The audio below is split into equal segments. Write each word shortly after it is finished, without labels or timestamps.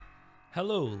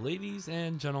Hello, ladies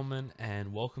and gentlemen,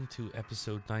 and welcome to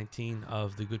episode 19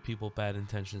 of the Good People, Bad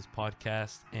Intentions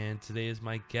podcast. And today is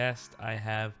my guest. I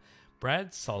have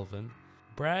Brad Sullivan.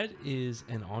 Brad is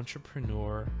an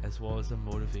entrepreneur as well as a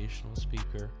motivational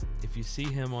speaker. If you see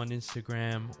him on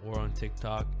Instagram or on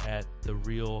TikTok at The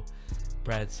Real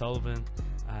Brad Sullivan,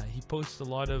 he posts a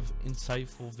lot of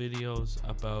insightful videos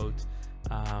about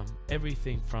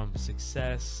everything from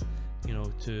success,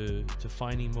 to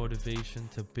finding motivation,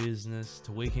 to business,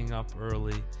 to waking up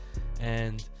early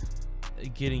and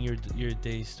getting your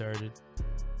day started.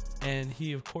 And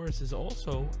he, of course, is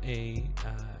also a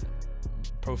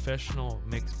professional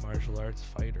mixed martial arts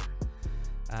fighter.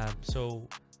 So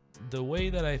the way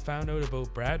that I found out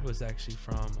about Brad was actually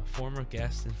from a former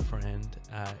guest and friend,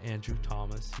 Andrew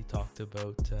Thomas. He talked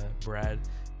about Brad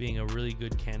being a really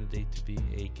good candidate to be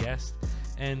a guest.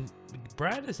 And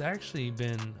Brad has actually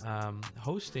been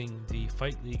hosting the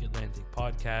Fight League Atlantic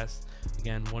podcast.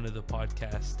 Again, one of the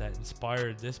podcasts that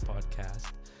inspired this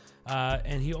podcast.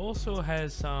 And he also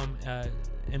has some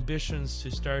ambitions to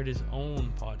start his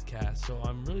own podcast. So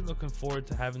I'm really looking forward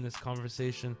to having this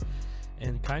conversation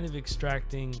and kind of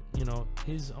extracting,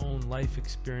 his own life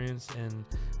experience and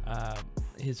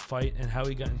his fight and how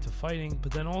he got into fighting,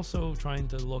 but then also trying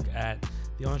to look at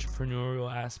the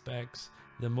entrepreneurial aspects,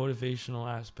 the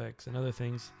motivational aspects and other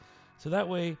things. So that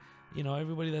way,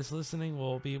 everybody that's listening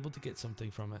will be able to get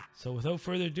something from it. So without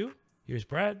further ado, here's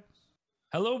Brad.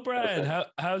 Hello, Brad.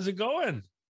 How's it going?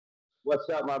 What's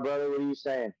up, my brother? What are you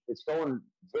saying? It's going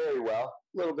very well.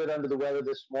 A little bit under the weather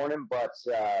this morning, but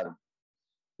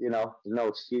no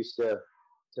excuse to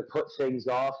put things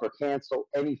off or cancel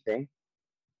anything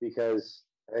because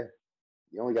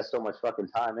you only got so much fucking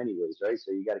time anyways, right?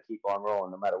 So you got to keep on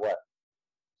rolling no matter what.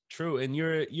 True. And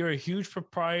you're a huge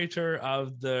proprietor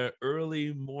of the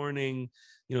early morning,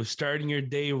 starting your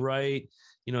day right,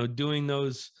 doing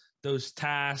those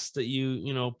tasks that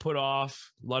you put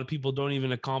off. A lot of people don't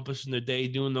even accomplish in their day,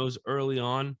 doing those early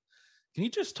on. Can you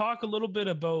just talk a little bit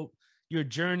about your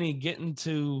journey getting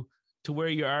to where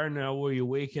you are now, where you're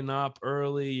waking up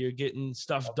early, you're getting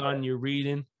stuff done, you're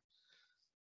reading?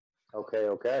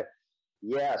 Okay.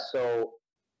 Yeah, so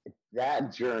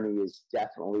that journey has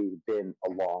definitely been a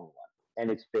long one.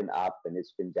 And it's been up and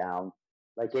it's been down.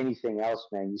 Like anything else,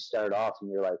 man, you start off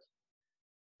and you're like,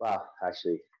 wow,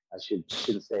 actually, I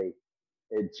shouldn't say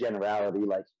a generality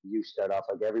like you start off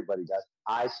like everybody does.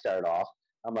 I start off,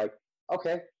 I'm like,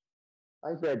 okay,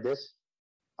 I've read this.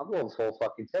 I'm going full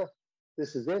fucking tilt.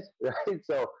 This is it, right?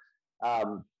 So, I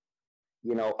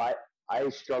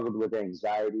struggled with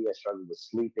anxiety. I struggled with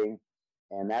sleeping.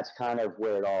 And that's kind of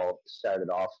where it all started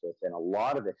off with. And a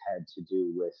lot of it had to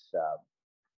do with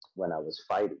when I was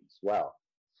fighting as well,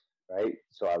 right?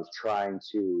 So I was trying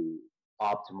to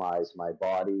optimize my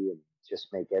body and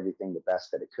just make everything the best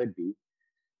that it could be.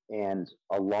 And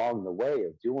along the way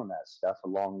of doing that stuff,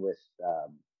 along with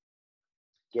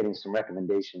getting some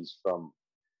recommendations from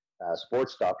a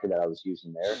sports doctor that I was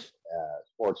using there,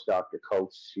 sports doctor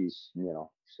coach, she's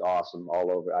awesome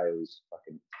all over. I always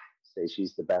fucking say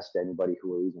she's the best to anybody who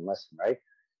will even listen, right?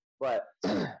 But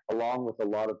along with a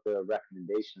lot of the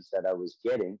recommendations that I was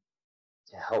getting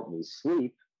to help me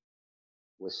sleep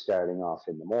was starting off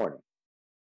in the morning.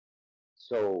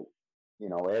 So,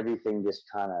 everything just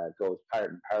kind of goes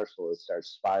part and parcel. It starts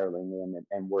spiraling in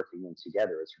and working in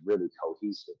together. It's really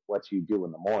cohesive. What you do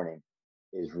in the morning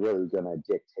is really going to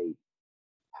dictate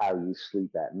how you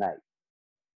sleep at night.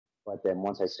 But then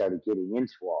once I started getting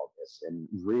into all this and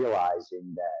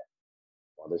realizing that,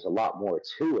 well, there's a lot more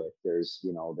to it. There's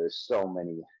so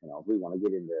many, we want to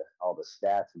get into all the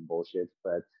stats and bullshit,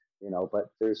 but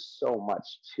there's so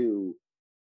much to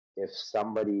if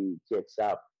somebody gets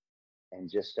up and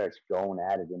just starts going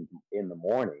at it in the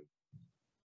morning,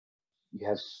 you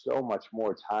have so much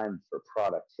more time for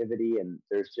productivity. And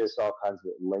there's just all kinds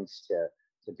of links to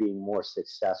being more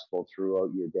successful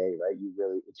throughout your day, right?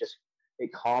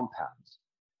 It compounds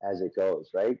as it goes,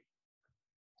 right?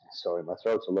 Sorry, my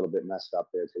throat's a little bit messed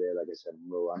up there today. Like I said, I'm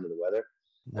a little under the weather.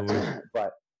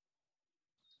 But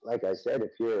like I said,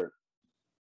 if you're,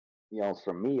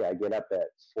 for me, I get up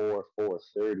at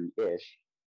 4:30-ish.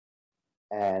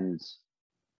 And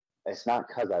it's not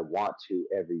because I want to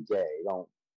every day.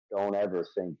 Don't ever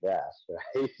think that,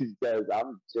 right? Because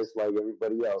I'm just like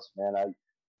everybody else, man.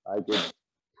 I could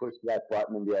push that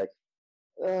button and be like,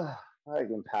 I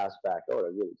can pass back out. I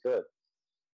really could.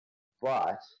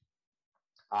 But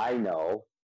I know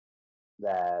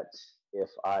that if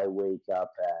I wake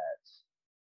up at,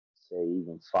 say,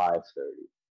 even 5:30,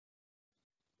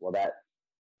 well, that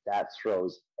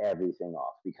throws everything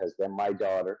off because then my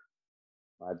daughter,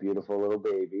 my beautiful little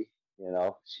baby,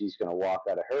 she's going to walk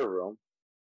out of her room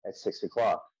at 6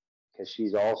 o'clock because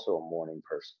she's also a morning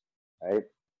person, right?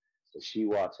 So she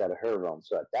walks out of her room.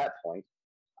 So at that point,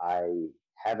 I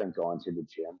haven't gone to the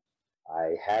gym.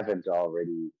 I haven't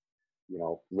already,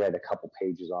 read a couple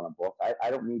pages on a book. I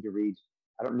don't need to read.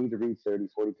 I don't need to read 30,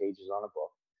 40 pages on a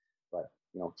book, but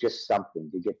just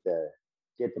something to get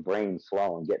the brain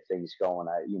flowing, get things going.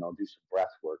 Do some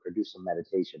breath work or do some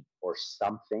meditation or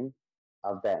something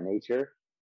of that nature,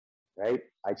 right?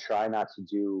 I try not to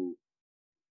do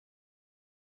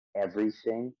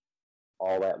everything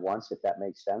all at once, if that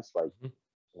makes sense. Like, Mhm.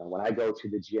 when I go to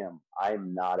the gym,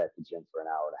 I'm not at the gym for an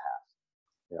hour and a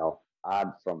half.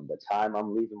 I'm from the time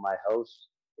I'm leaving my house,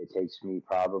 it takes me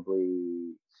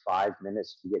probably 5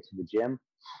 minutes to get to the gym.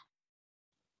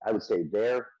 I would say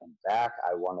there and back,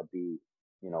 I want to be,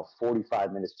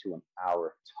 45 minutes to an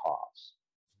hour tops,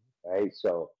 right?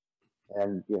 So,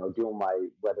 and doing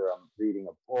whether I'm reading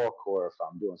a book or if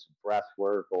I'm doing some breath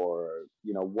work or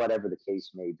whatever the case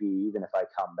may be, even if I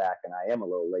come back and I am a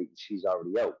little late and she's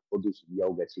already out, we'll do some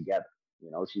yoga together.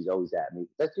 She's always at me,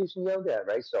 let's do some yoga,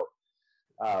 right? So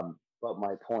but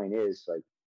my point is, like,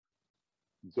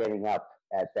 getting up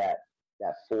at that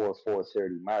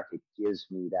 4:30 mark, it gives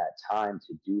me that time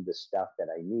to do the stuff that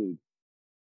I need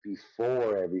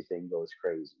before everything goes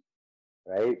crazy,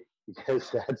 right? Because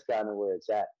that's kind of where it's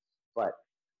at. But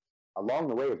along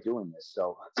the way of doing this,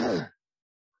 so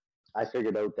I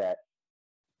figured out that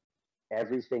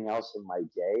everything else in my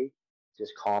day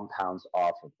just compounds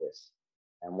off of this.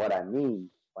 And what I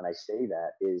mean when I say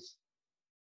that is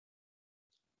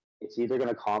it's either going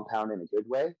to compound in a good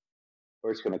way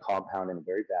or it's going to compound in a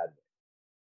very bad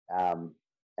way.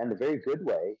 And the very good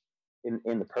way,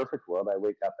 in the perfect world, I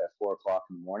wake up at 4 o'clock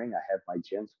in the morning. I have my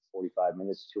gym for 45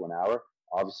 minutes to an hour.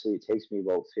 Obviously, it takes me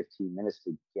about 15 minutes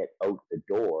to get out the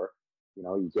door.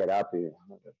 You get up and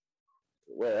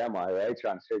where am I, right?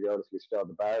 Trying to figure out if you're still at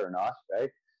the bar or not,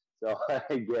 right? So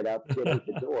I get up, get out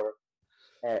the door,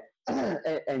 and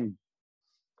and,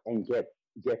 and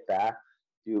get back,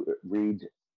 do read,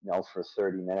 for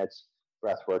 30 minutes,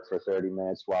 breath work for 30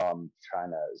 minutes while I'm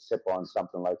trying to sip on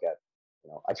something like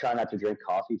I try not to drink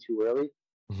coffee too early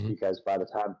Mhm. because by the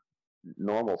time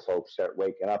normal folks start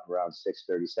waking up around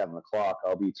 6:30, 7 o'clock,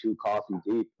 I'll be 2 coffee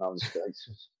deep. I'm just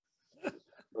like,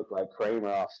 look like Kramer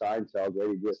off Seinfeld,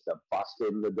 ready just to bust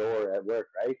in the door at work,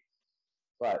 right?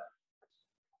 But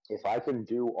if I can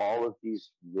do all of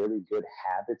these really good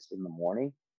habits in the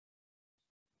morning,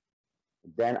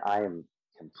 then I am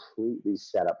completely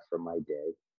set up for my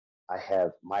day. I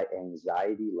have my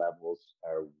anxiety levels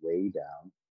are way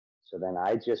down. So then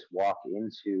I just walk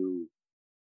into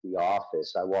the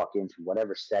office. I walk into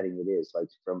whatever setting it is. Like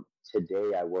from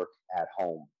today, I work at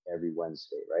home every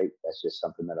Wednesday, right? That's just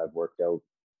something that I've worked out,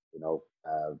 you know,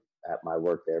 uh, at my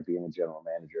work there, being a general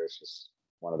manager. It's just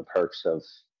one of the perks of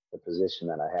the position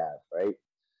that I have, right?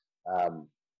 Um,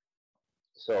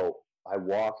 so I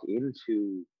walk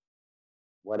into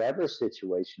whatever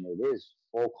situation it is,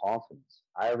 full confidence.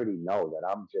 I already know that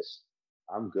I'm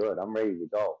good. I'm ready to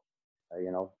go.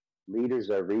 Leaders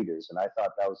are readers, and I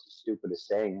thought that was the stupidest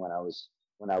saying when I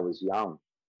was young.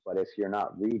 But if you're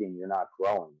not reading, you're not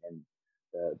growing. And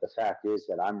the fact is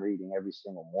that I'm reading every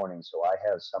single morning, so I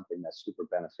have something that's super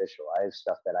beneficial. I have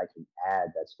stuff that I can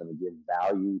add that's going to give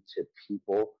value to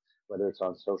people, whether it's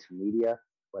on social media,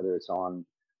 whether it's on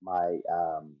my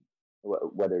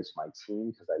whether it's my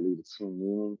team because I lead a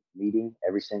team meeting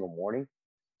every single morning.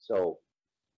 So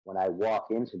when I walk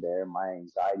into there, my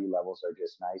anxiety levels are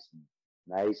just nice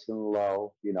and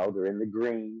low. They're in the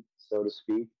green, so to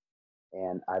speak.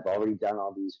 And I've already done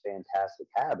all these fantastic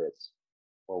habits.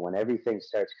 Well, when everything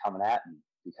starts coming at me,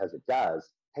 because it does,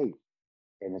 hey,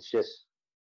 and it's just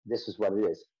this is what it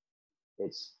is.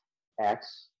 It's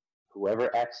X, whoever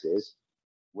X is,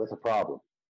 with a problem.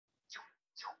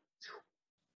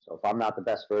 So if I'm not the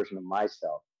best version of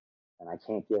myself, and I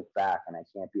can't give back and I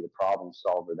can't be the problem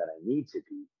solver that I need to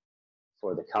be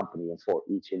for the company and for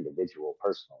each individual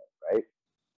personally, right?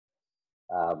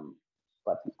 Um,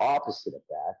 but the opposite of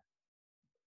that,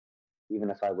 even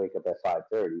if I wake up at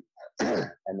 5:30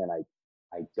 and then I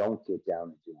don't get down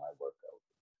and do my workout,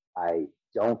 I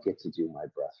don't get to do my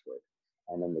breath work,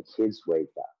 and then the kids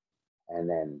wake up, and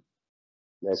then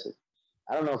listen,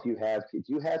 I don't know if you have kids.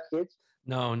 Do you have kids?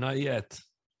 No, not yet.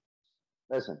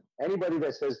 Listen, anybody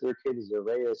that says their kid is a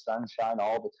ray of sunshine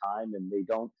all the time and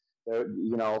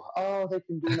oh, they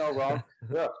can do no wrong,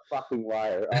 they're a fucking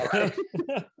liar. All right,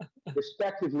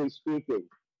 respectively speaking,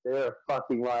 they're a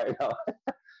fucking liar. No,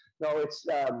 no, it's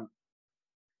they're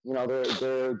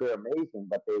amazing,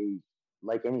 but they,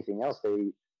 like anything else,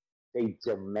 they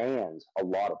demand a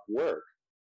lot of work.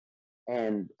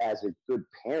 And as a good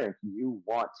parent, you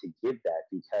want to give that,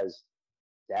 because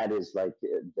that is like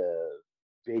the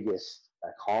biggest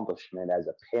accomplishment as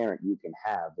a parent you can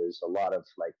have. There's a lot of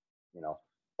like, you know,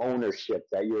 ownership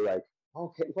that you're like,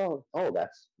 okay, well, oh,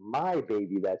 that's my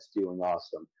baby that's doing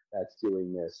awesome, that's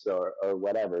doing this, or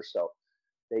whatever. So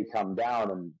they come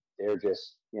down and they're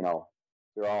just, you know,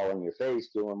 they're all in your face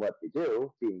doing what they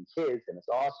do, being kids, and it's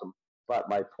awesome. But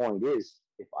my point is,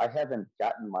 if I haven't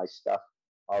gotten my stuff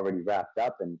already wrapped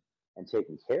up and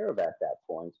taken care of at that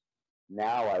point,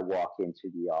 now I walk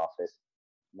into the office.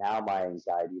 Now my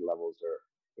anxiety levels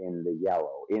are in the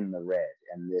yellow, in the red,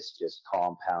 and this just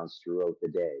compounds throughout the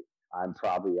day. I'm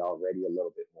probably already a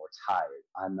little bit more tired.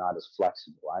 I'm not as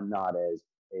flexible. I'm not as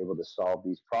able to solve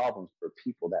these problems for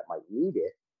people that might need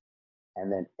it.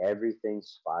 And then everything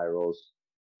spirals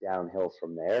downhill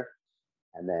from there.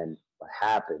 And then what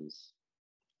happens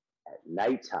at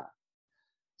nighttime?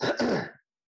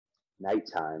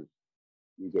 Nighttime,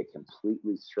 you get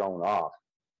completely thrown off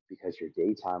because your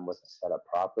daytime wasn't set up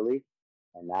properly.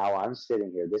 And now I'm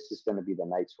sitting here. This is going to be the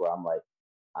nights where I'm like,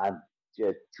 I'm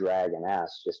just dragging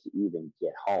ass just to even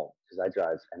get home, because I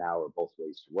drive an hour both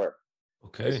ways to work.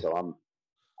 Okay, Okay. so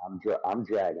I'm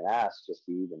dragging ass just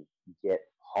to even get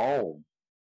home,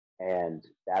 and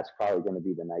that's probably going to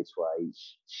be the nights where I eat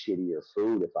shittier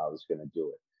food if I was going to do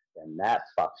it. Then that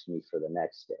fucks me for the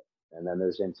next day, and then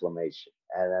there's inflammation,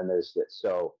 and then there's this.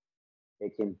 So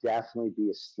it can definitely be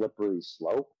a slippery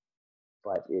slope,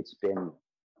 but it's been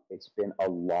a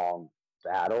long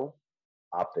battle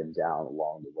up and down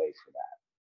along the way for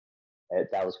that.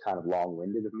 That was kind of long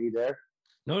winded of me there,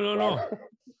 No, no, no.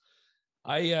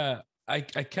 but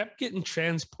I kept getting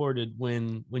transported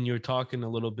when you were talking a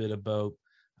little bit about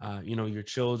your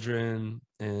children,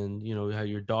 and how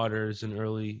your daughter's an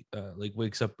early like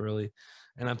wakes up early.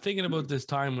 And I'm thinking about this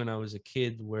time when I was a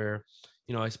kid where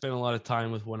I spent a lot of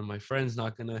time with one of my friends.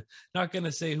 Not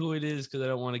gonna say who it is because I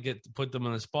don't want to put them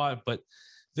on the spot, but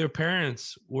their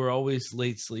parents were always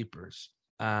late sleepers.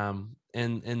 And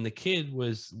the kid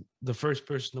was the first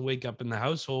person to wake up in the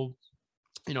household.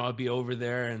 I'd be over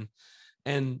there,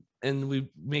 and we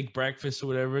make breakfast or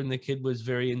whatever, and the kid was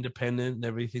very independent and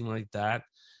everything like that.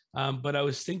 But I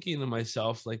was thinking to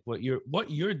myself, like, what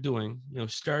you're doing,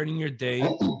 starting your day,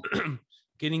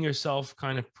 getting yourself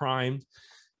kind of primed.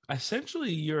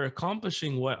 Essentially, you're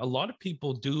accomplishing what a lot of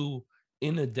people do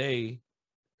in a day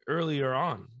earlier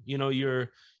on. You're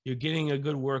getting a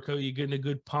good workout, you're getting a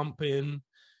good pump in,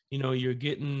 you're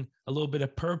getting a little bit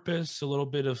of purpose, a little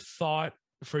bit of thought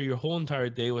for your whole entire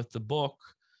day with the book.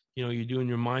 You're doing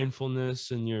your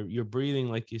mindfulness and you're breathing,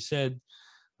 like you said.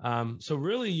 So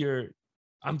really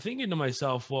I'm thinking to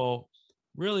myself, well,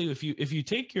 really, if you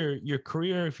take your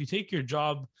career, if you take your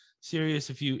job serious,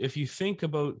 if you think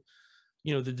about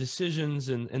the decisions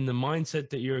and the mindset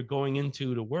that you're going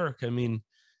into to work, I mean,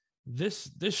 this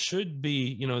should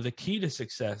be the key to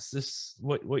success. This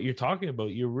what you're talking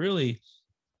about.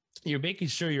 You're making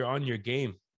sure you're on your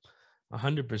game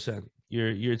 100%.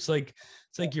 You're it's like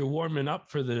you're warming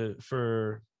up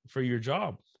for your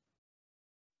job.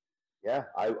 yeah,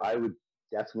 I would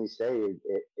definitely say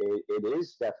it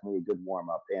is definitely a good warm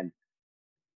up. And,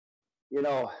 you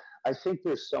know, I think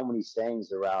there's so many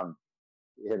sayings around,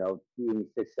 being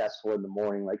successful in the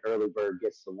morning, like early bird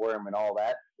gets the worm and all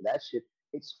that shit.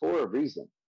 It's for a reason.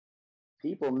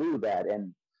 People knew that.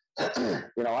 And,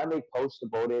 I make posts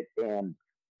about it, and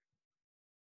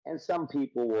some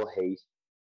people will hate,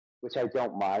 which I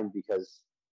don't mind, because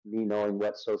me knowing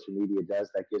what social media does,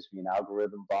 that gives me an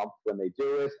algorithm bump when they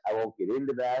do it. I won't get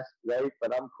into that, right?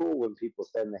 But I'm cool when people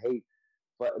send the hate,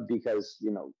 but because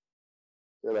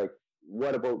they're like,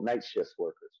 "What about night shift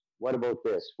workers? What about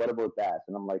this? What about that?"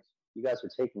 And I'm like, "You guys are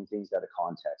taking things out of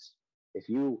context. If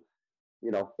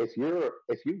if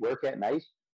you work at night,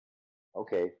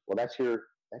 okay, well that's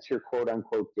your quote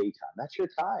unquote daytime. That's your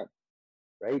time,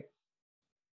 right?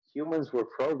 Humans were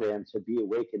programmed to be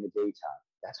awake in the daytime.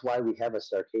 That's why we have a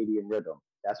circadian rhythm.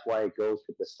 That's why it goes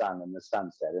with the sun and the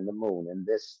sunset and the moon and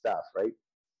this stuff, right?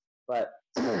 But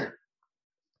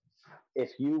if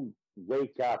you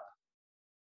wake up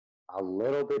a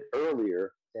little bit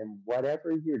earlier than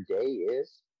whatever your day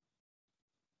is,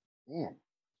 man,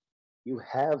 you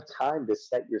have time to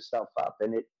set yourself up.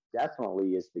 And it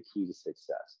definitely is the key to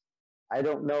success. I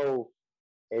don't know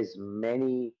as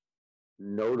many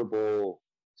notable,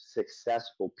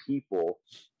 successful people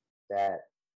that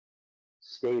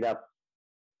stayed up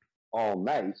all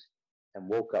night and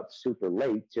woke up super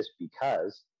late just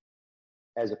because,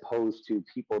 as opposed to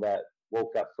people that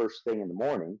woke up first thing in the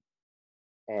morning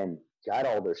and got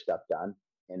all their stuff done.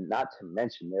 And not to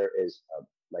mention, there is a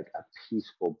like a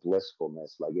peaceful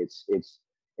blissfulness. Like it's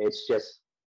just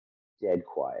dead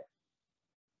quiet.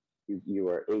 You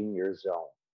are in your zone.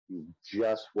 You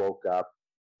just woke up.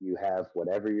 You have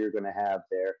whatever you're going to have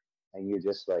there, and you're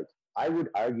just like, I would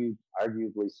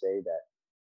arguably say that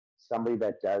somebody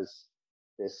that does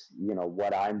this,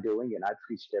 what I'm doing, and I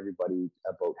preach to everybody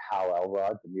about Hal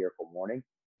Elrod, the Miracle Morning.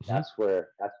 Mhm. That's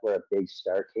where a big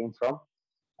start came from.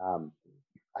 Um,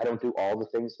 I don't do all the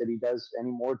things that he does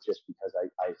anymore, just because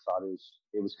I thought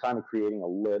it was kind of creating a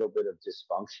little bit of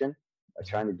dysfunction by Mhm.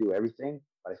 trying to do everything.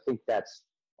 But I think that's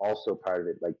also part of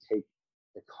it. Like, take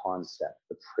the concept,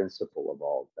 the principle of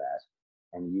all of that,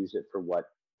 and use it for what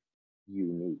you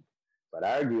need. But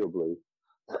arguably,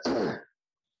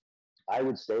 I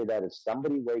would say that if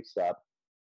somebody wakes up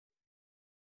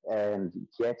and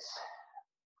gets,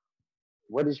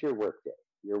 what is your work day?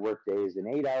 Your work day is an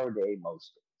 8-hour day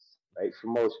most days, right? For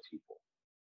most people.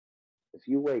 If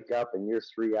you wake up and you're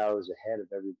 3 hours ahead of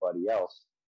everybody else,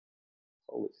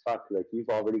 holy fuck, like, you've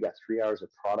already got 3 hours of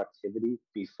productivity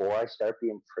before I start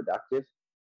being productive.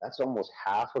 That's almost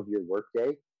half of your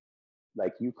workday.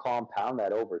 Like, you compound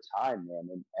that over time,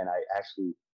 man. And I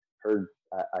actually heard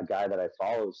a guy that I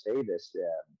follow say this.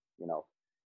 You know,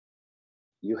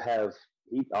 you have,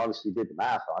 he obviously did the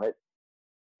math on it.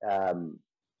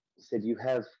 He said you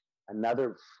have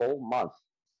another full month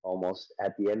almost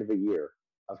at the end of a year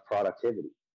of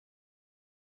productivity,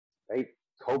 right?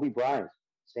 Kobe Bryant,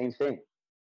 same thing.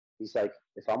 He's like,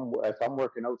 if I'm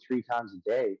working out 3 times a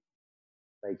day,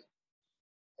 like,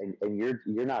 and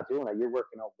you're not doing it, you're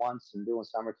working out once and doing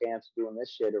summer camps, doing this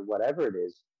shit or whatever it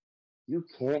is, you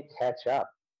can't catch up.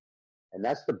 And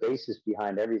that's the basis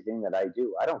behind everything that I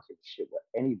do. I don't give a shit what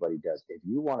anybody does. If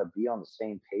you want to be on the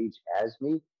same page as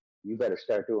me, you better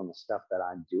start doing the stuff that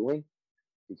I'm doing,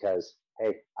 because,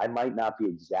 hey, I might not be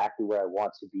exactly where I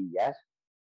want to be yet.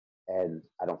 And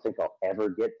I don't think I'll ever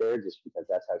get there, just because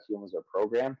that's how humans are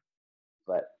programmed.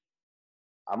 But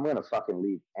I'm going to fucking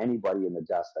leave anybody in the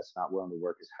dust that's not willing to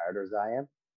work as hard as I am.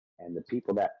 And the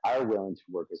people that are willing to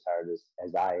work as hard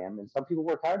as I am, and some people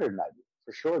work harder than I do,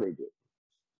 for sure they do.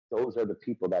 Those are the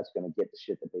people that's going to get the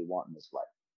shit that they want in this life,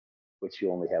 which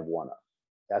you only have one of.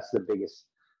 That's the biggest,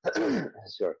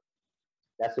 sorry,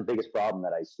 that's the biggest problem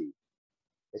that I see,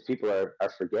 is people are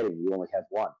forgetting you only have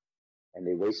one, and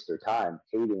they waste their time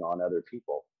hating on other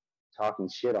people, talking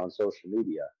shit on social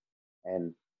media,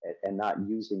 and and not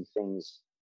using things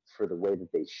for the way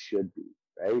that they should be,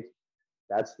 right?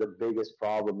 That's the biggest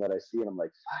problem that I see. And I'm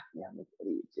like, fuck, man, like, what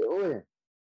are you doing?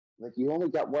 Like, you only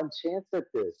got one chance at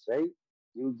this, right?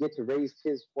 You get to raise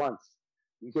kids once.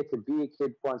 You get to be a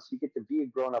kid once. You get to be a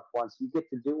grown up once. You get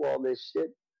to do all this shit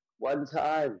one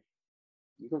time.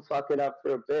 You can fuck it up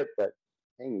for a bit, but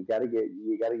hey, you gotta get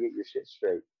your shit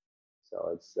straight.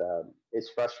 So it's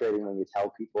frustrating when you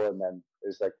tell people, and then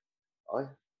there's like, oh yeah,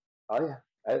 oh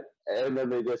yeah, and then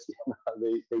they just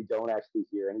they don't actually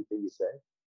hear anything you say.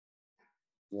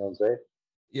 You know what I'm saying?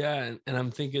 Yeah, and I'm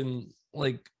thinking,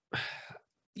 like,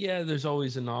 yeah, there's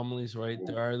always anomalies, right?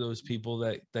 There are those people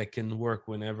that can work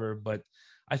whenever, but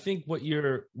I think what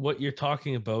you're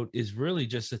talking about is really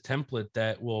just a template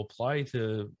that will apply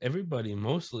to everybody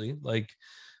mostly. Like,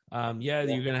 yeah, Yeah,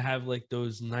 you're gonna have like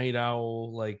those night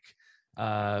owl, like,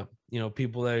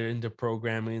 people that are into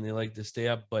programming, they like to stay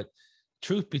up. But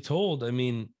truth be told, I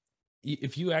mean,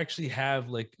 if you actually have,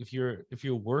 like, if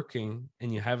you're working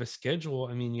and you have a schedule,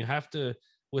 I mean, you have to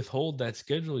withhold that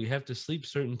schedule. You have to sleep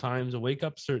certain times and wake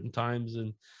up certain times.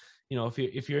 And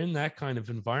if you're in that kind of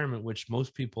environment, which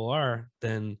most people are,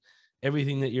 then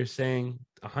everything that you're saying,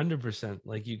 100%,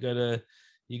 like, you gotta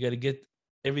get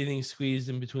everything squeezed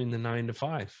in between the 9 to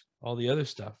 5, all the other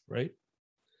stuff, right?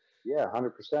 yeah,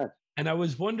 100%. And I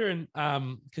was wondering,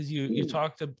 because you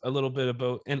talked a little bit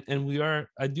about, and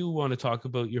I do want to talk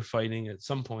about your fighting at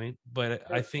some point, but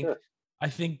I Sure, think sure. I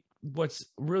think what's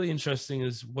really interesting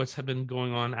is what's been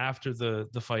going on after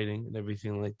the fighting and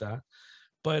everything like that.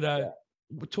 But Yeah.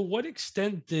 to what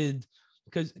extent did,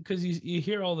 because you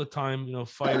hear all the time,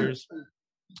 fighters,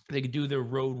 they could do their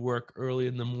road work early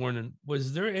in the morning.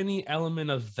 Was there any element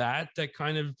of that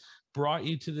kind of brought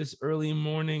you to this early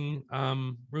morning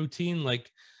routine, like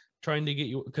trying to get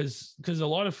you, because a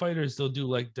lot of fighters, they'll do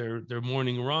like their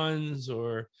morning runs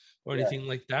or Yeah. anything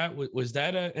like that. Was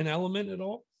that an element at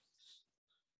all?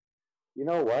 You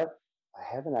know what? I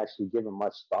haven't actually given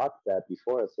much thought to that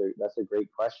before. That's a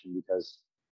great question, because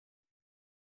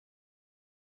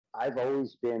I've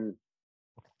always been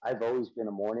I've always been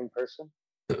a morning person.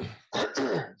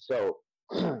 So,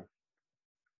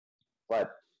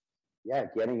 but yeah,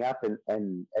 getting up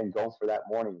and going for that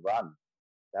morning run.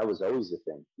 That was always the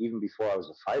thing. Even before I was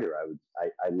a fighter,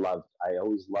 I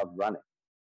always loved running.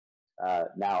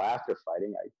 Now after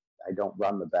fighting, I don't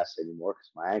run the best anymore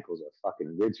because my ankles are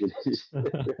fucking rigid,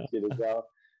 rigid as hell.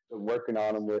 I'm working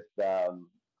on them with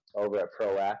over at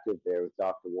Proactive there with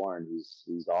Dr. Warren.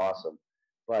 He's awesome,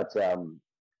 but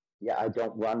yeah, I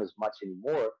don't run as much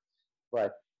anymore.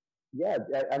 But yeah,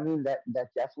 I mean that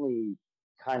definitely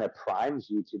kind of primes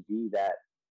you to be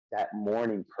that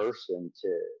morning person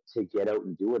to get out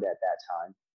and do it at that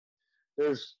time.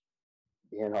 There's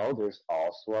there's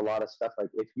also a lot of stuff like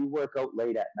if you work out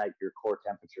late at night, your core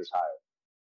temperature's higher.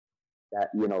 That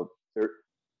there,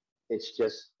 it's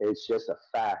just a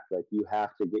fact. Like you have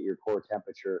to get your core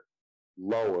temperature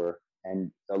lower, and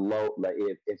the low like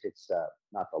if it's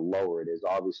not the lower it is,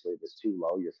 obviously if it's too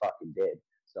low, you're fucking dead.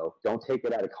 So don't take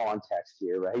it out of context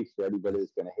here, right? For anybody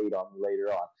that's going to hate on me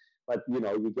later on. But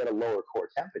you get a lower core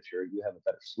temperature, you have a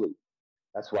better sleep.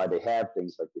 That's why they have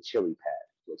things like the chili pad,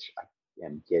 which I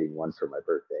am getting one for my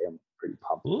birthday. I'm pretty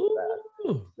pumped about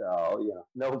that. So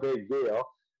no big deal.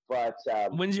 But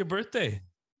when's your birthday?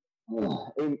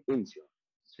 in June.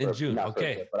 In June,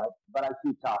 okay. Birthday, but I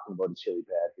keep talking about the chili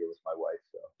pad here with my wife,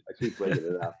 so I keep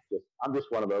bringing it up. I'm just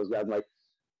one of those guys. I'm like,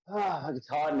 it's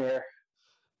hot in there.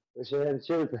 Wish I had a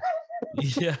chili pad.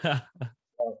 Yeah,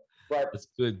 but that's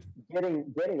good. Getting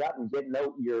up and getting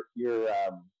out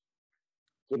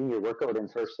getting your workout in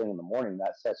first thing in the morning,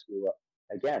 that sets you up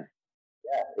again.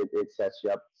 Yeah, it sets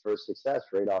you up for success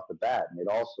right off the bat, and it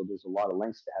also there's a lot of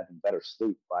links to having better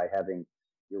sleep by having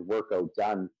your workout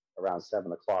done around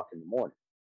 7 o'clock in the morning.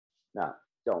 Now,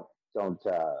 don't.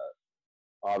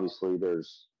 Obviously,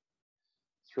 there's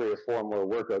 3 or 4 more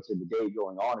workouts in the day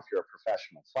going on if you're a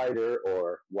professional fighter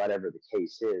or whatever the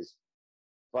case is.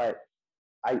 But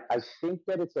I think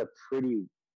that it's a pretty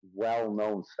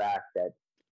well-known fact that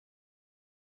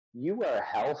you are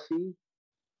healthy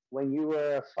when you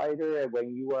are a fighter and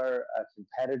when you are a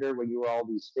competitor, when you are all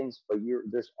these things. But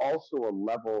there's also a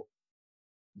level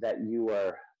that you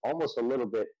are almost a little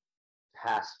bit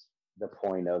past the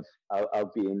point of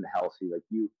being healthy. Like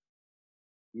you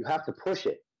have to push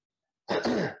it,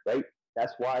 right?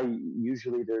 That's why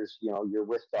usually there's you're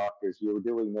with doctors, you're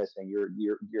doing this, and you're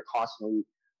constantly.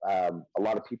 A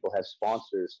lot of people have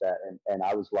sponsors and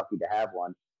I was lucky to have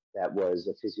one that was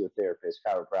a physiotherapist,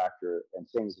 chiropractor, and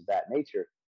things of that nature.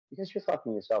 Because you're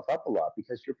fucking yourself up a lot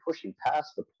because you're pushing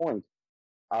past the point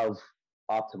of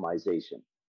optimization,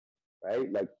 right?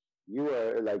 Like you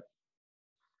are like,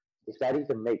 if that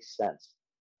even makes sense,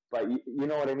 but you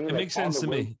know what I mean? It makes sense to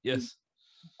me. Yes.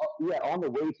 Yeah, on the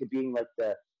way to being like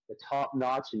the top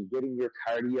notch and getting your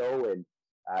cardio and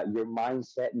your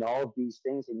mindset and all of these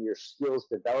things and your skills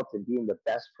developed and being the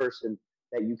best person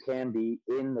that you can be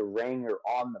in the ring or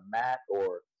on the mat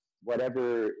or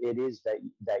whatever it is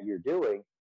that you're doing,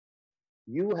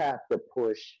 you have to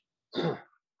push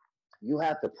you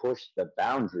have to push the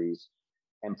boundaries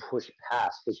and push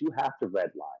past because you have to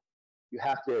redline. You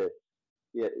have to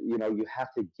you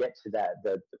have to get to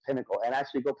the pinnacle and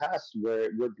actually go past where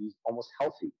it would be almost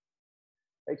healthy,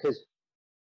 right? Because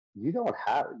you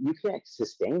can't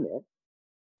sustain it.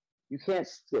 You can't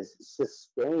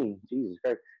sustain, Jesus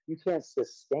Christ, you can't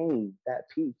sustain that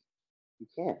peak. You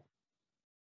can't,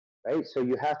 right? So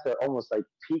you have to almost like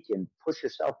peak and push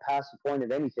yourself past the point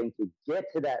of anything to get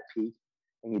to that peak.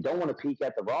 And you don't want to peak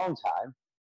at the wrong time.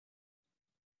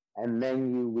 And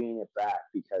then you wean it back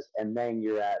and then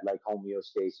you're at like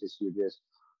homeostasis.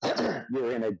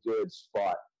 You're in a good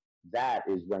spot. That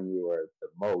is when you are the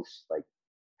most like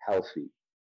healthy.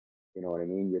 You know what I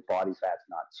mean? Your body fat's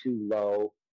not too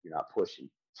low. You're not pushing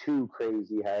too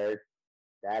crazy hard.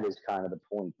 That is kind of the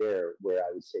point there where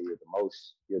I would say you're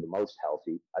the most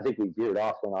healthy. I think we veered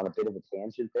off and on a bit of a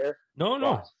tangent there.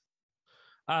 No.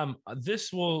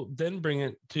 This will then bring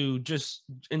it to just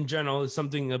in general is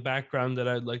something, a background that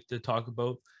I'd like to talk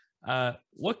about.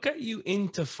 What got you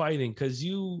into fighting? Because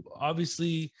you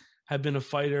obviously have been a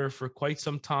fighter for quite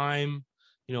some time,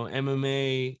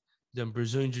 MMA, then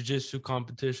Brazilian Jiu-Jitsu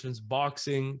competitions,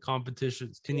 boxing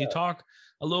competitions. Can you talk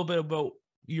a little bit about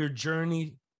your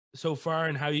journey so far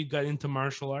and how you got into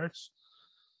martial arts?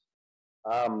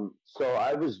 So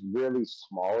I was really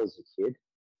small as a kid.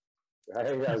 Right?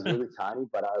 I was really tiny,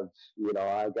 but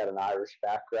I got an Irish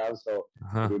background, so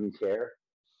I didn't care.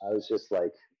 I was just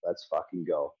like, let's fucking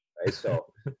go. Right. So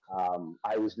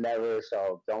I was never,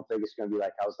 so don't think it's going to be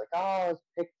like, I was like, oh, I was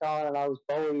picked on and I was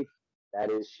bullied. That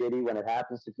is shitty when it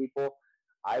happens to people.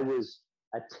 I was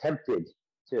attempted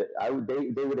they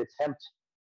would attempt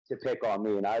to pick on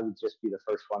me and I would just be the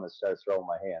first one to start throwing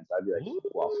my hands. I'd be like,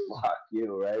 well, fuck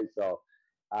you. Right. So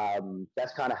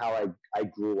That's kind of how I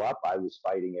grew up. I was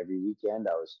fighting every weekend.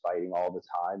 I was fighting all the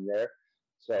time there.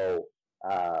 So,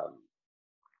 um,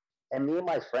 and me and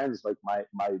my friends, like my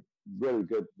really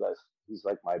good, he's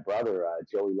like my brother,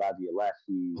 Joey Laviolette.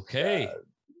 He's, Okay.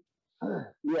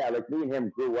 yeah, like me and him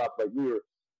grew up. Like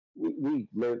we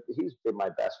lived. He's been my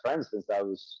best friend since I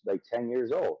was like 10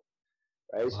 years old.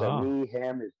 Right. So Wow. me,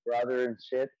 him, his brother, and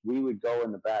shit. We would go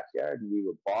in the backyard and we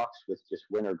would box with just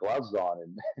winter gloves on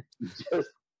and just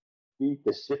beat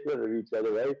the shit out of each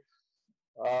other. Right.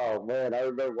 Oh man, I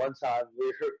remember one time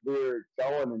we were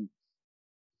going and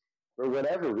for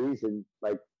whatever reason,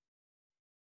 like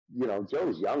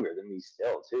Joe's younger than me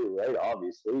still too, right?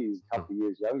 Obviously, he's a couple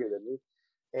years younger than me,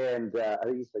 and I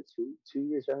think he's like two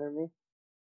years younger than me.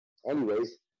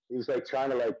 Anyways, he was like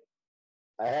trying to like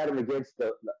I had him against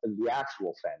the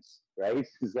actual fence, right?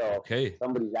 So Okay.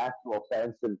 somebody's actual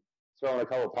fence and throwing a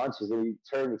couple punches, and he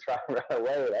turned to try and run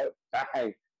away.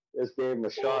 Bang! Just gave him a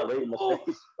shot right in the Oh.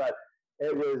 face. But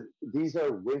these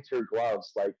are winter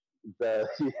gloves, like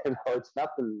it's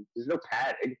nothing. There's no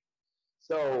padding,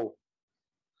 so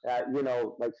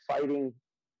like fighting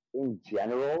in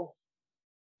general.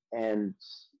 And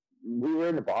we were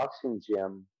in the boxing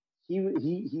gym.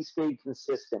 He stayed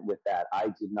consistent with that. I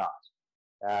did not.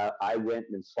 I went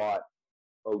and fought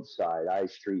outside. I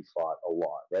street fought a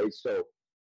lot, right? So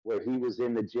where he was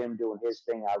in the gym doing his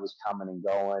thing, I was coming and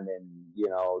going,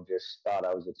 and just thought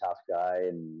I was a tough guy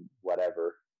and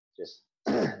whatever. Just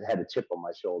had a chip on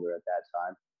my shoulder at that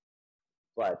time.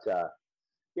 But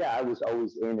yeah, I was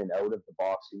always in and out of the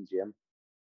boxing gym.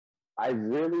 I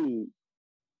really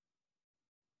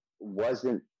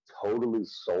wasn't totally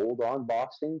sold on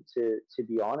boxing to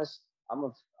be honest. I'm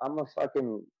a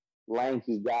fucking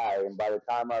lanky guy, and by the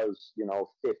time I was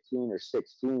 15 or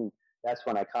 16, that's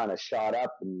when I kind of shot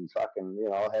up and fucking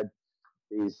had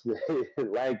these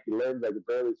lanky limbs. I could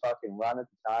barely fucking run at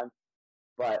the time,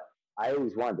 but I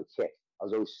always wanted to kick. I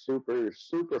was always super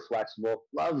super flexible.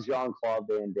 Love Jean Claude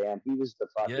Van Damme. He was the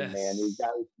fucking man. He Yes.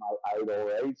 That was my idol,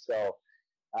 right? So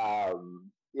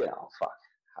fuck.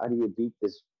 How do you beat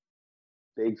this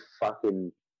big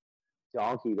fucking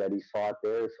donkey that he fought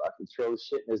there? Fucking throws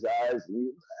shit in his eyes,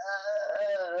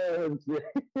 and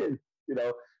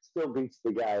still beats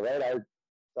the guy, right? I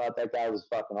thought that guy was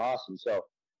fucking awesome. So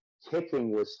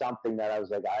kicking was something that I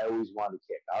was like, I always wanted to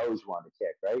kick. I always wanted to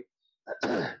kick,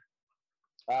 right?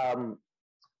 um,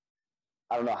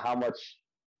 I don't know how much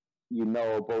you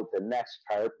know about the next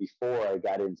part before I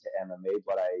got into MMA,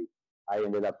 but I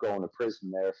ended up going to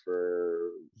prison there for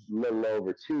a little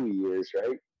over 2 years,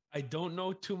 right? I don't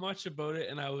know too much about it,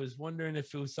 and I was wondering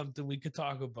if it was something we could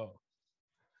talk about.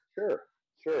 Sure,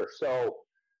 sure. So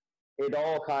it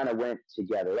all kind of went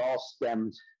together. It all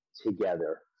stemmed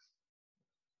together,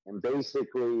 and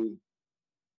basically,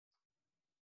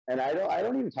 and I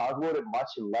don't even talk about it much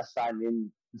unless I'm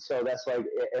in. So that's like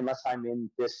unless I'm in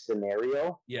this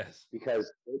scenario, Yes. because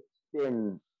it's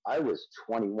been. I was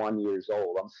 21 years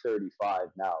old. I'm 35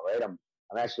 now, right? I'm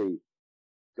actually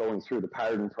going through the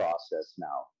pardon process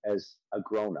now as a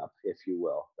grown up, if you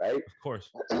will, right? Of course.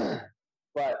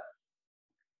 But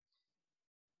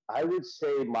I would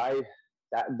say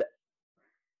that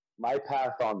my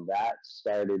path on that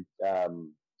started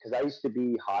because I used to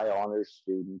be high honors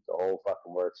student, the whole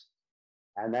fucking works,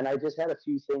 and then I just had a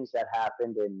few things that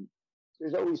happened, and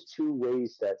there's always two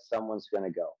ways that someone's going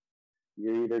to go.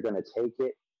 You're either going to take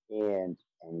it and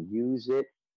use it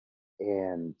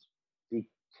and be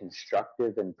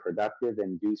constructive and productive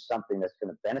and do something that's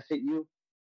going to benefit you,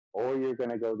 or you're going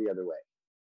to go the other way.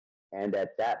 And at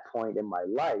that point in my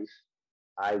life,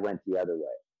 I went the other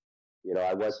way.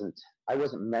 I wasn't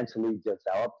mentally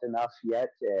developed enough yet,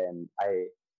 and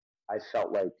I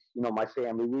felt like my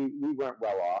family we weren't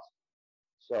well off.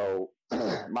 So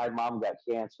my mom got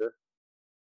cancer,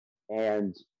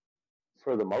 and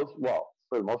for the most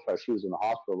part, she was in the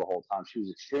hospital the whole time. She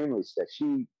was extremely sick.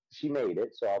 She made it,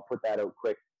 so I'll put that out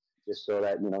quick, just so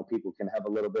that people can have a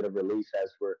little bit of relief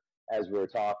as we're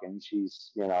talking.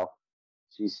 She's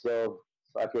still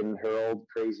fucking her old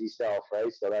crazy self,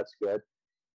 right? So that's good.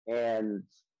 And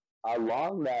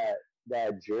along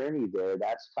that journey there,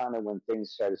 that's kind of when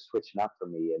things started switching up for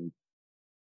me.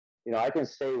 And I can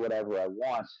say whatever I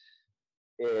want.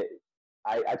 It,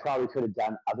 I probably could have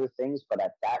done other things, but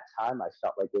at that time, I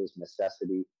felt like it was a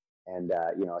necessity. And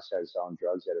I started selling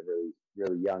drugs at a really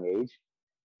really young age,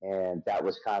 and that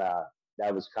was kind of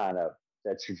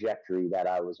the trajectory that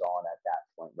I was on at that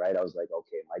point. Right, I was like,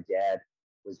 okay, my dad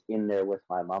was in there with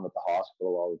my mom at the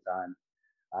hospital all the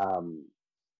time.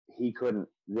 He couldn't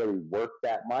really work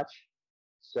that much,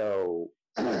 so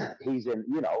he's in,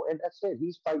 and that's it.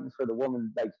 He's fighting for the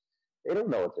woman, like They don't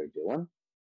know what they're doing.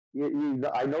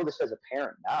 I know this as a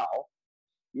parent now.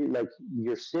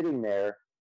 You're sitting there,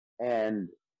 and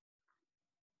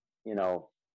you know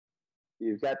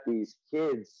you've got these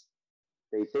kids.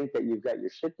 They think that you've got your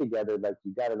shit together, like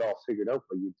you got it all figured out,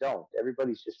 but you don't.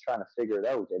 Everybody's just trying to figure it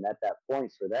out. And at that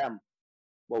point, for them,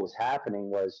 what was happening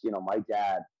was, my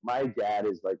dad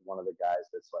is like one of the guys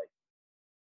that's like,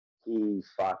 he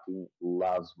fucking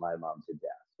loves my mom to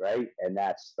death, right? And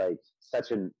that's like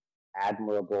such an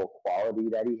admirable quality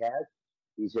that he has.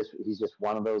 He's just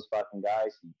one of those fucking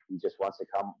guys. He just wants to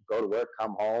go to work,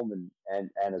 come home, and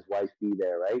his wife be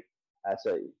there, right? That's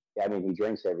a I mean, he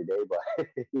drinks every day, but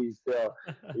he's still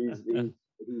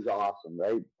he's awesome,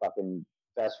 right? Fucking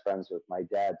best friends with my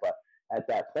dad. But at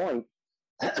that point,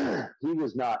 he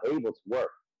was not able to work.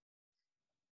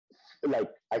 Like,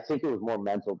 I think it was more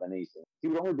mental than anything. He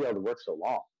would only be able to work so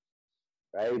long,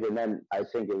 right? And then I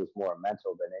think it was more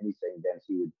mental than anything. Then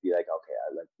he would be like, okay,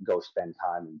 I like go spend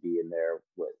time and be in there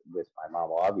with my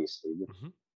mom, obviously,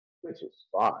 Mm-hmm. which is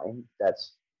fine.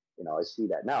 That's I see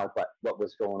that now. But what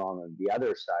was going on the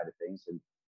other side of things, and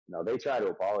they try to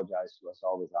apologize to us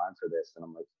all the time for this, and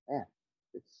I'm like, man,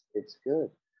 it's good,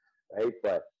 right?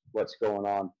 But what's going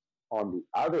on the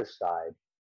other side,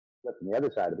 flipping the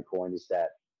other side of the coin, is that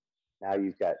now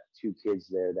you've got two kids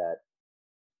there that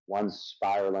one's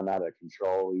spiraling out of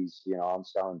control. I'm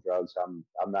selling drugs. I'm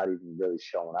not even really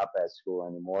showing up at school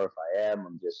anymore. If I am,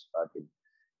 I'm just fucking,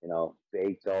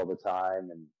 baked all the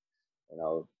time. You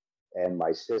know, and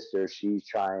my sister, she's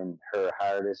trying her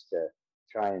hardest to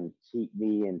try and keep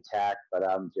me intact, but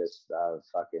I'm just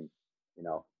fucking, you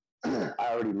know, I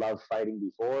already loved fighting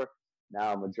before.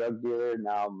 Now I'm a drug dealer.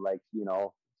 Now I'm like,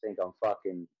 think I'm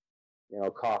fucking,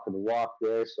 cock of the walk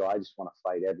there. So I just want to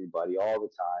fight everybody all the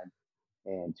time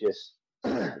and just,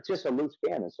 just a loose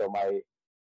cannon. So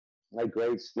my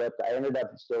grades slipped. I ended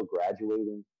up still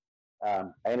graduating. I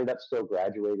ended up still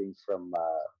graduating from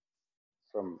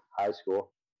high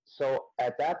school. So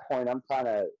at that point, I'm kind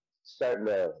of starting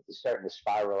to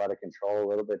spiral out of control a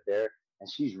little bit there.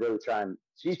 And she's really trying.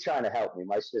 She's trying to help me.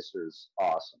 My sister's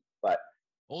awesome, but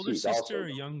Older she's sister also or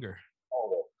younger?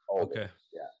 older. Okay.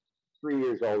 Yeah, 3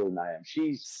 years older than I am.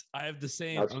 I have the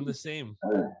same. I'm the same.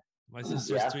 My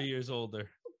sister's yeah, 3 years older.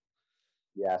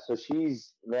 yeah. So she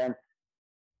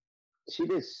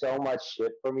did so much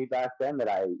shit for me back then that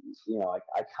I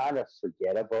kind of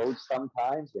forget about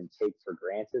sometimes and take for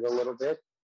granted a little bit.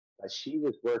 But she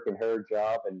was working her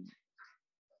job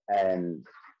and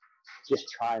just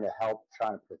trying to help,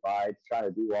 trying to provide, trying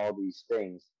to do all these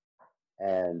things.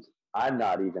 And I'm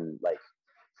not even like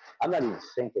I'm not even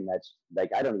thinking that like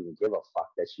I don't even give a fuck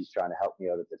that she's trying to help me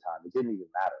out at the time. It didn't even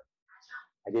matter.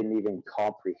 I didn't even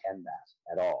comprehend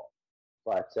that at all.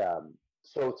 But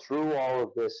so through all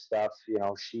of this stuff,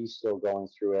 she's still going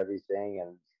through everything,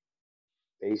 and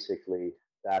basically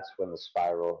that's when the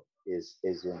spiral is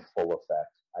in full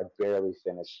effect. I barely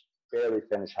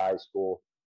finished high school.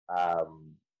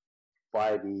 Um,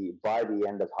 by the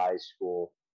end of high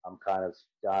school, I'm kind of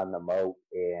done. I'm out,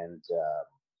 and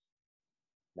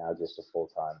now just a full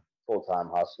time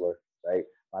hustler. Right,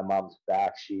 my mom's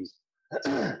back. She's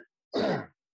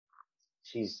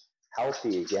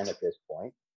healthy again at this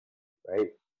point, right?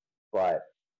 But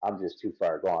I'm just too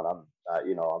far gone.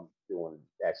 I'm doing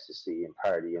ecstasy and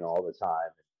partying all the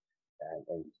time,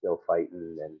 and still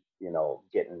fighting, and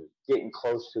getting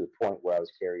close to the point where I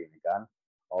was carrying a gun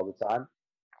all the time.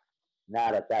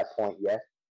 Not at that point yet,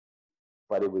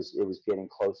 but it was getting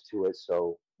close to it.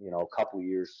 So a couple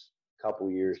years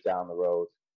down the road,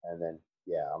 and then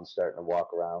yeah, I'm starting to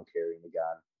walk around carrying a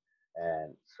gun.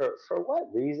 And for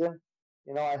what reason?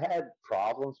 I had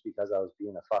problems because I was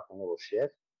being a fucking little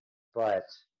shit, but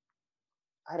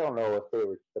I don't know if they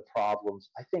were the problems.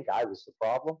 I think I was the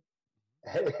problem.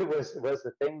 It was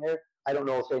the thing there. I don't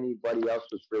know if anybody else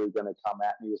was really going to come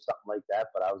at me with something like that,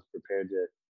 but I was prepared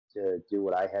to do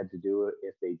what I had to do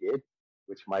if they did,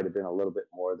 which might have been a little bit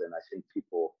more than I think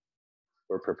people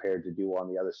were prepared to do on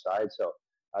the other side. So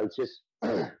I was just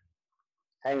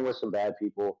hanging with some bad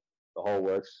people, the whole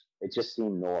works. It just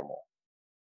seemed normal,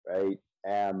 right?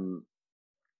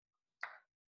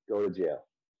 Go to jail,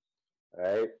 all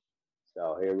right?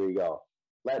 So here we go.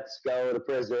 Let's go to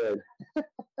prison.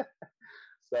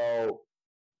 So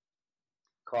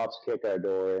cops kick our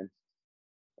door in,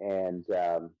 and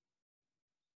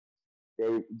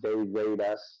they raid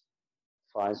us,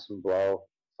 find some blow,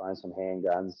 find some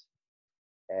handguns,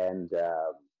 and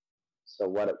so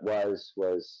what it was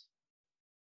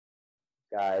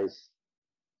guys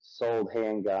sold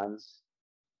handguns.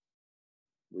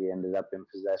 We ended up in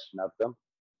possession of them.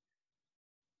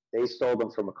 They stole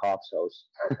them from a cop's house.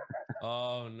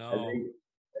 Oh and no.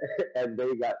 and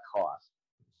they got caught,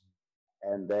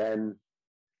 and then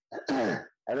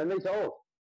and then they told.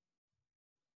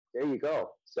 There you go.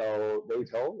 So they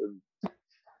told, and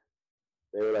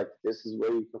they were like, "This is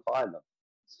where you can find them."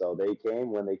 So they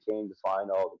came. When they came to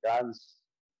find all the guns,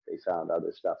 they found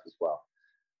other stuff as well.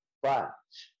 But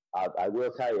I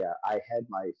will tell you, I had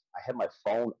my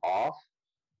phone off,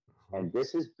 Uh-huh. and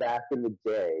this is back in the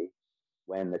day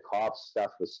when the cops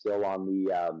stuff was still on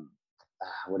the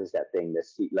what is that thing?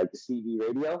 Like the CB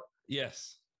radio.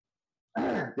 Yes.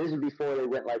 This is before they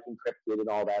went like encrypted and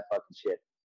all that fucking shit.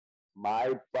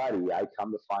 My buddy, I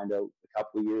come to find out a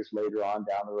couple of years later on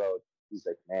down the road, he's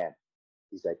like, man,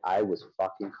 he's like, I was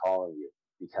fucking calling you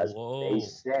because they Whoa.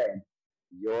 said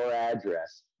your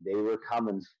address. They were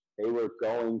coming. They were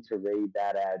going to raid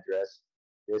that address,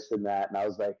 this and that. And I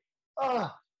was like, oh,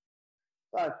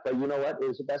 fuck. But you know what? It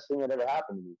was the best thing that ever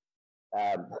happened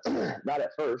to me. Not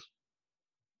at first.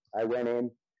 I went in,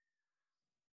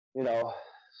 you know,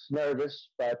 nervous,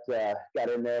 but got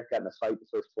in there, got in a fight the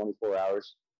first 24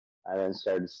 hours, and then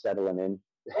started settling in,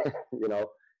 you know,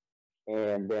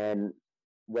 and then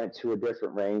went to a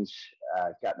different range,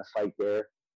 got in a fight there,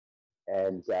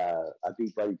 and I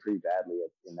beat Buddy pretty badly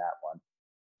in that one.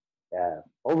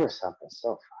 Over something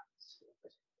so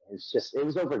fucking stupid. It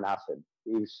was over nothing.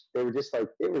 They were just like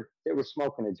they were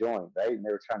smoking a joint, right? And they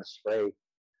were trying to spray.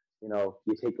 You know,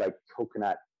 you take like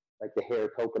coconut, like the hair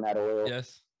coconut oil,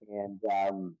 Yes. and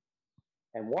um,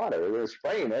 and water. They were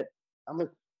spraying it. I'm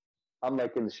like, I'm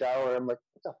like in the shower. I'm like,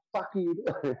 what the fuck are you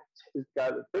doing? Just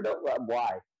got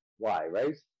why,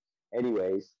 right?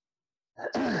 Anyways,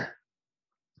 I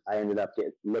ended up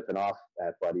lipping off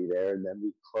that buddy there, and then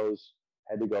we closed.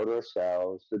 Had to go to our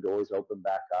cells. The doors opened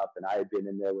back up, and I had been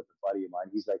in there with a buddy of mine.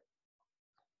 He's like,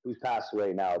 who's passed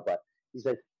away now, but he's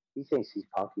like, he thinks he's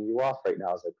punking you off right now.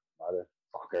 I was like,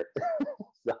 motherfucker.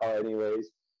 So, anyways,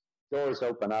 doors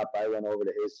open up. I went over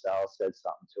to his cell, said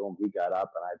something to him. He got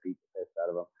up, and I beat the piss out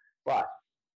of him. But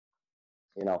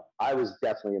I was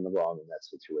definitely in the wrong in that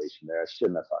situation there. I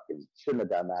shouldn't have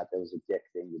done that. That was a dick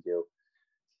thing to do.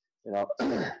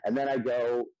 And then I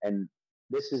go, and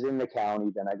this is in the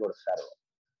county. Then I go to federal.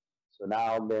 So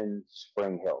now I'm in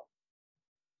Spring Hill,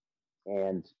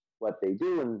 and what they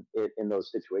do in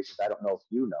those situations, I don't know if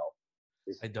you know,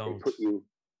 is I they don't. put you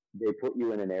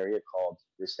in an area called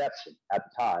reception. At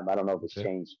the time, I don't know if it's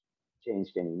Okay.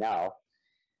 changed any now,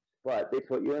 but they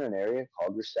put you in an area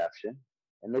called reception,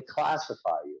 and they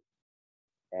classify you.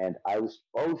 And I was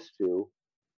supposed to,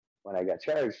 when I got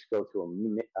charged, go to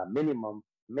a minimum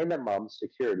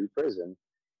security prison,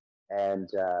 and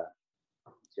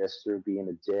just through being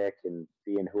a dick and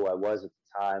being who I was at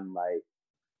the time, I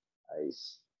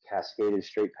cascaded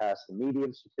straight past the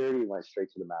medium security and went straight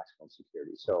to the maximum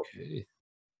security. So Okay.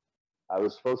 I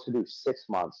was supposed to do 6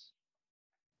 months.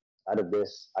 Out of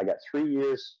this, I got 3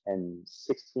 years and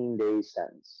 16 days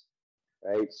sentence.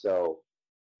 Right. So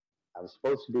I was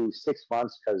supposed to do 6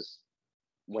 months because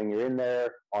when you're in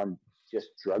there on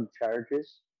just drug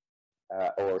charges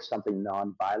or something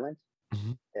non-violent,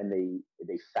 Mhm. then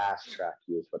they fast track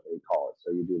you is what they call it.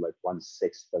 So you do like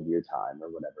 1/6 of your time or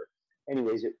whatever.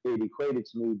 Anyways, it equated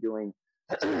to me doing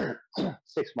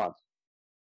 6 months.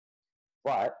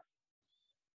 But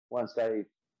once I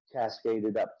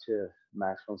cascaded up to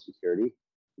maximum security,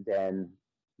 then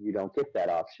you don't get that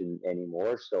option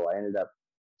anymore. So I ended up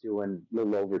doing a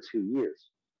little over 2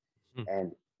 years. Mhm.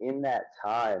 And in that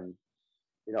time,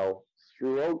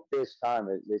 throughout this time,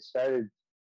 it started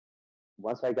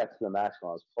once I got to the maximum,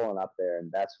 I was pulling up there,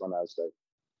 and that's when I was like,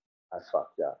 I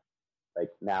fucked up. Like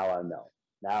now I know.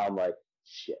 Now I'm like,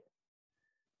 shit.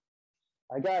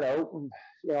 I got out, and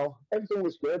everything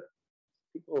was good.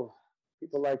 People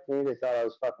people liked me. They thought I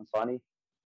was fucking funny.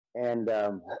 And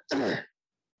but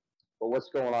what's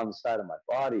going on inside of my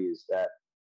body is that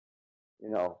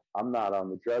I'm not on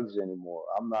the drugs anymore.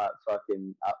 I'm not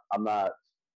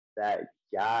that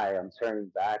guy. I'm turning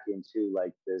back into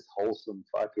like this wholesome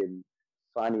fucking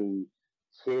funny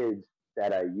kid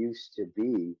that I used to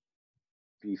be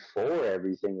before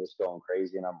everything was going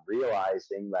crazy. And I'm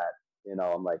realizing that,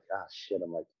 I'm like, ah, shit.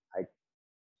 I'm like,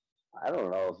 I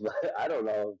don't know if I don't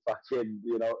know if fucking,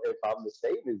 if I'm the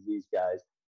same as these guys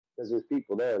because there's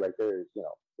people there like there's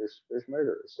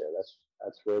murderers there.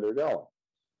 That's where they're going.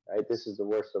 Right. This is the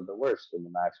worst of the worst in the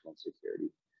maximum security.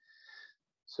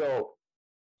 So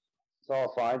it's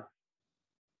all fine.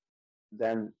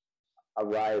 Then a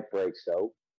riot breaks out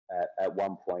at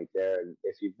one point there. And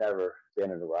if you've never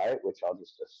been in a riot, which I'll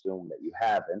just assume that you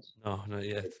haven't, No, not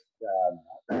yet. it's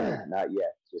not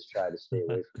yet. Just try to stay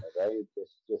away from it, right?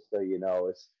 Just so you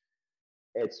know,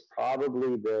 it's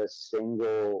probably the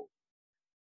single.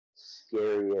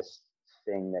 scariest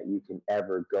thing that you can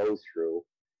ever go through.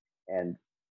 And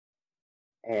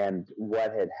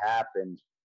what had happened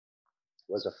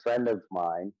was a friend of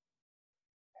mine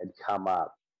had come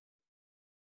up,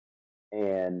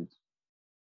 and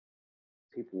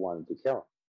people wanted to kill him.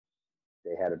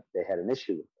 They had an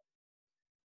issue with him.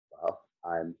 Well,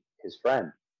 I'm his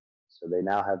friend, so they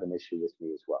now have an issue with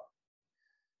me as well.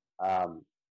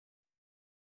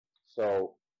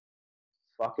 So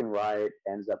fucking riot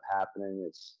ends up happening.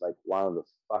 It's like one of the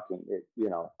fucking,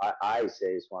 I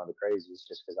say it's one of the craziest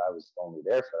just because I was only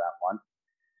there for that one.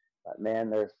 But man,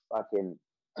 they're fucking,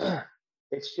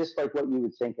 it's just like what you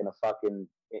would think in a fucking,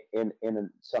 in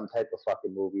some type of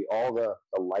fucking movie. All the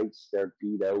lights, they're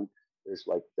beat out. There's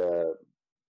like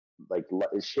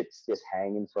shit's just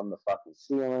hanging from the fucking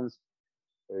ceilings.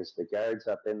 There's the guards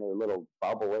up in their little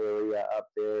bubble area up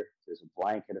there. There's a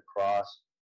blanket across.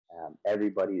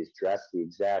 Everybody is dressed the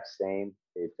exact same.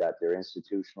 They've got their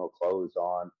institutional clothes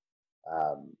on.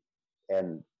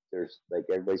 And there's like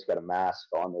everybody's got a mask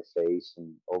on their face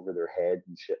and over their head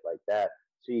and shit like that.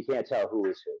 So you can't tell who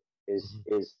is who, is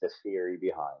the theory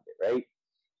behind it, right?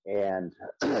 And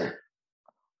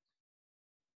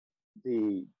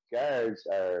the guards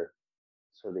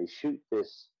so they shoot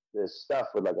this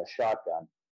stuff with like a shotgun,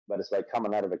 but it's like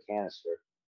coming out of a canister.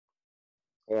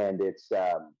 And it's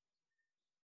like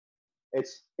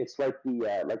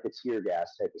the tear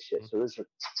gas type of shit. So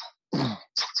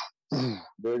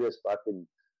they're just fucking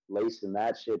lacing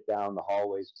that shit down the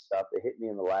hallways and stuff. They hit me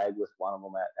in the leg with one of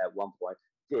them at one point.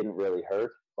 Didn't really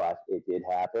hurt, but it did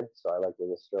happen. So I like to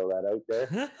just throw that out there.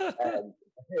 And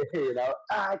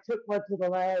I took one to the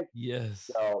leg. Yes.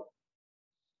 So,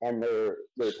 and they're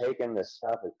taking this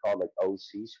stuff. It's called like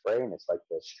OC spray, and it's like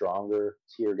the stronger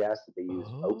tear gas that they use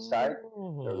outside.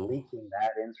 They're leaking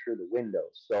that in through the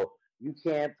windows, so you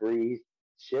can't breathe.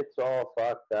 Shit's all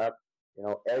fucked up.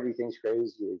 Everything's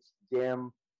crazy. It's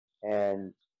dim,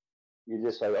 and you're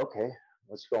just like, okay,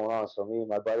 what's going on? So me and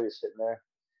my buddy are sitting there.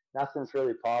 Nothing's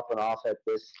really popping off at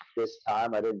this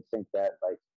time. I didn't think that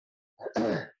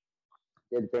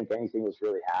didn't think anything was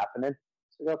really happening.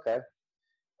 So okay,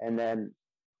 and then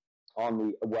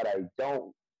what I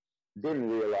didn't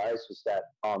realize was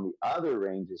that on the other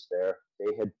ranges there,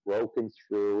 they had broken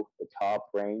through the top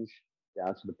range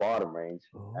down to the bottom range,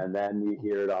 and then you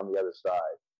hear it on the other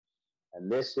side. And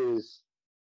this is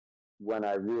when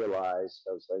I realized,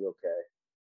 I was like, okay.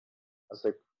 I was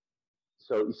like,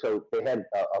 so they had,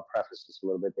 I'll preface this a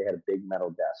little bit. They had a big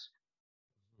metal desk.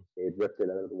 They had ripped it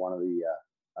out of one of the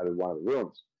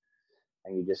rooms,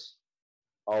 and you just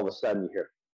all of a sudden you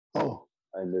hear, oh,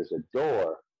 and there's a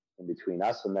door in between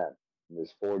us and them, and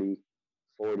there's 40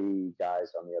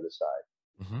 guys on the other side.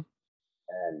 Mm-hmm.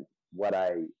 And what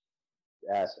I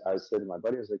was saying to my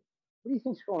buddy, I was like, what do you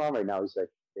think's going on right now? He's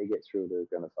like, they get through, they're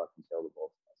gonna fucking kill the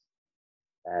both of us.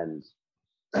 And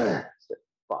I said,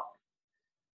 fuck.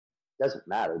 Doesn't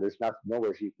matter. There's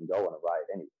nowhere you can go on a ride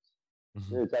anyways.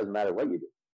 Mm-hmm. It doesn't matter what you do.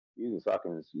 You can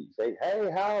fucking say,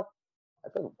 hey, Hal.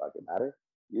 That doesn't fucking matter.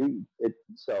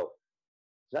 So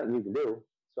there's nothing you can do.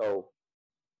 So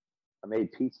I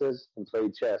made pizzas and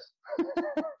played chess.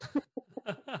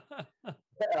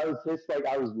 I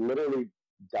was literally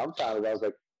dumbfounded. I was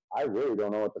like, I really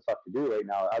don't know what the fuck to do right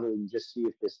now, other than just see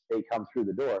if they come through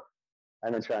the door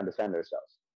and then try and defend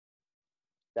ourselves.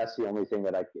 That's the only thing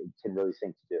that I can really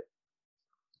think to do.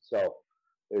 So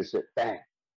there's it, bang,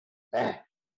 bang,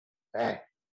 bang,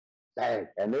 bang,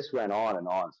 and this went on and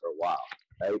on for a while,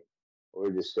 right? We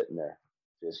were just sitting there,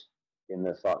 just in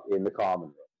the common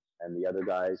room, and the other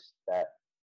guys that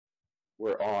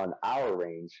were on our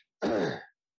range,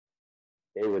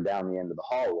 they were down the end of the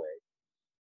hallway.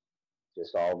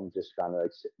 Just all of them, just kind of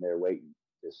like sitting there waiting.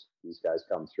 Just these guys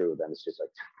come through, then it's just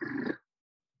like,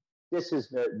 this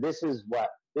is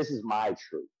my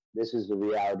truth. This is the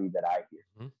reality that I hear.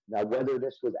 Mm-hmm. Now, whether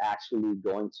this was actually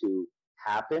going to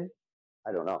happen,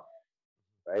 I don't know.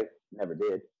 Right? Never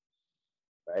did.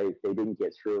 Right? They didn't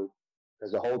get through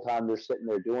because the whole time they're sitting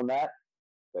there doing that,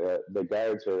 the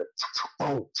guards are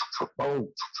boom,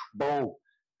 boom, boom,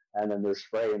 and then they're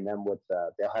spraying them with.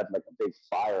 They'll have like a big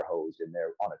fire hose in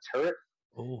there on a turret,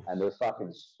 and they're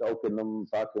fucking soaking them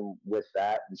fucking with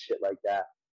that and shit like that.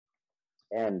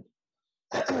 And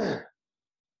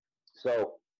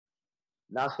so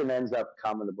nothing ends up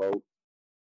coming about.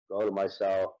 Go to my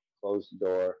cell, close the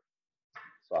door.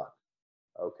 Fuck.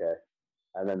 Okay.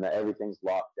 And then everything's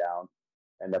locked down.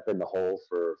 End up in the hole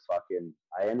for fucking.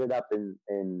 I ended up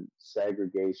in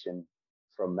segregation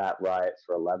from that riot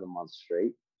for 11 months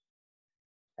straight.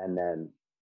 And then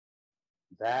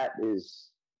that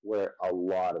is where a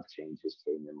lot of changes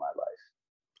came in my life.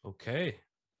 Okay.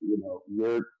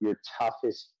 your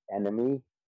toughest enemy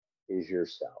is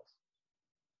yourself,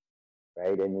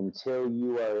 right? And until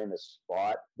you are in a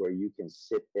spot where you can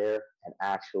sit there and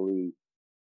actually,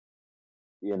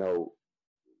 you know,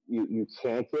 you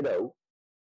can't get out,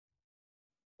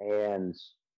 and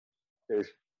there's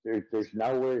there's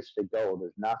nowhere to go.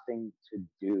 There's nothing to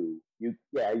do. You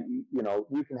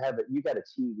can have it. You got a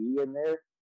TV in there,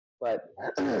 but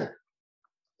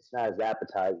it's not as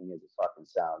appetizing as it fucking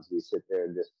sounds. You sit there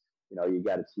and just, you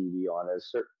got a TV on. At a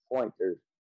certain point,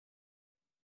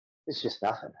 it's just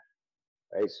nothing,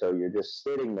 right? So you're just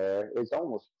sitting there. It's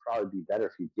almost probably be better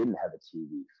if you didn't have a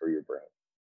TV for your brain,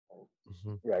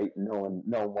 Mm-hmm. right? Knowing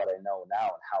what I know now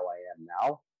and how I am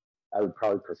now, I would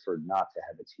probably prefer not to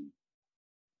have a TV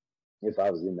if I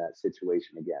was in that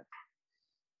situation again.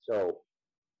 So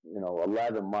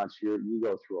 11 months, you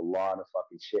go through a lot of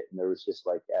fucking shit, and there was just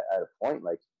like at a point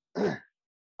like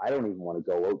I don't even want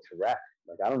to go out to rec.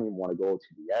 Like I don't even want to go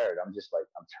to the yard. I'm just like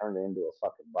I'm turning into a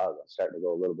fucking bug. I'm starting to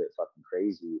go a little bit fucking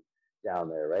crazy down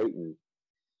there, right?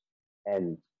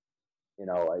 And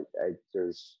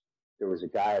there was a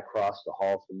guy across the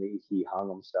hall from me. He hung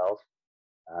himself.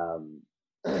 Um,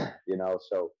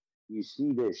 so you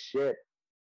see this shit.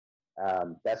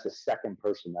 That's the second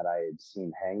person that I had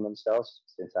seen hang themselves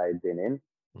since I had been in.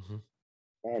 Mm-hmm.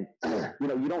 And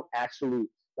you don't actually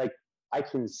like. I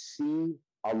can see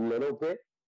a little bit,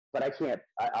 but I can't.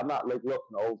 I'm not like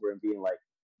looking over and being like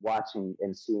watching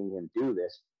and seeing him do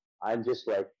this. I'm just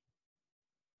like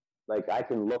I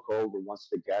can look over once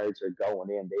the guards are going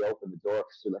in. They open the door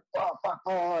because they're like, oh fuck,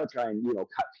 oh, try and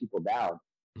cut people down.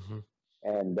 Mm-hmm.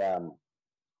 And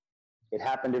it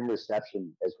happened in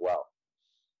reception as well.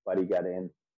 But he got in.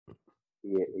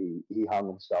 He hung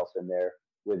himself in there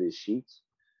with his sheets.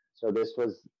 So this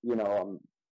was,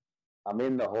 I'm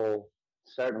in the hole,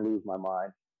 starting to lose my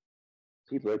mind.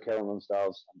 People are killing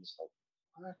themselves. I'm just like,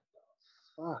 what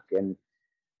the fuck? And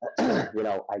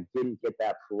I didn't get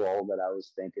that parole that I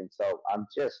was thinking. So I'm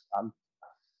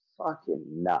fucking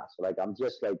nuts. Like I'm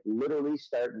just like literally I'm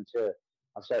starting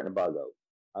to bug out.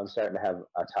 I'm starting to have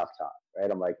a tough time,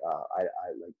 right? I'm like, I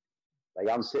like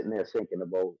I'm sitting there thinking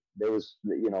about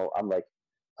I'm like,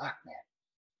 fuck man.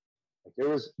 Like there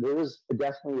was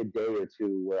definitely a day or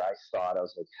two where I thought I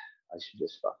was like, I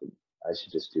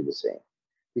should just do the same,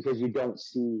 because you don't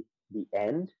see the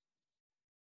end,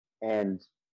 and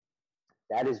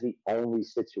that is the only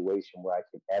situation where I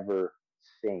can ever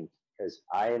think, because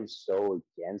I am so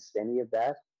against any of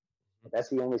that. That's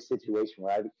the only situation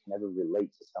where I can ever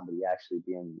relate to somebody actually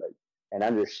being like and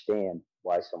understand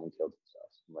why someone killed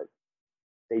themselves. I'm like,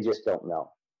 they just don't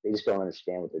know. They just don't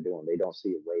understand what they're doing. They don't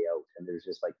see a way out, and there's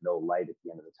just like no light at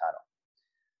the end of the tunnel.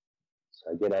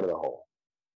 So I get out of the hole.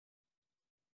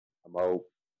 I'm out,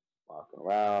 walking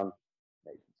around,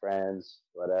 making friends,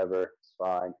 whatever. It's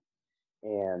fine,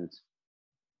 and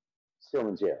still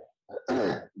in jail,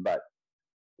 but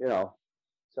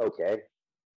it's okay.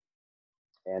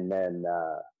 And then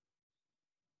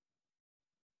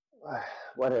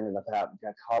what ended up happening?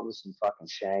 Got caught with some fucking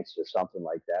shanks or something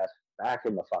like that. Back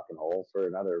in the fucking hole for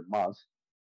another month,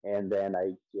 and then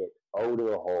I get out of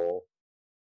the hole,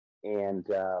 and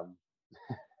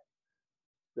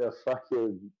the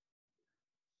fucking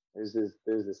there's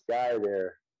this guy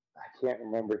there. I can't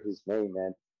remember his name,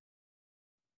 man.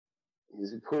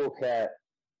 He's a cool cat.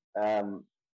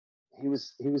 He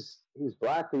was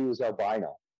black, but he was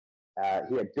albino.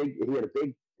 He had a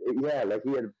big like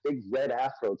he had a big red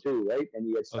afro too, right? And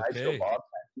he had sideshow Okay. Bob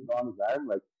tattooed on his arm.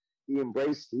 Like he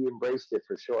embraced it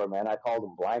for sure, man. I called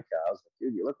him Blanca. I was like,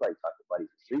 dude, you look like fucking Buddy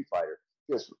from Street Fighter.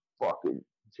 Just fucking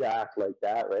jacked like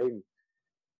that, right? And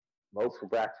out for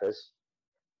breakfast.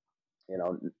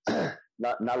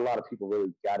 Not a lot of people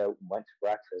really got out and went to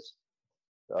breakfast.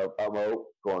 So I'm out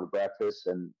going to breakfast,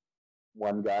 and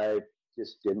one guy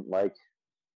just didn't like,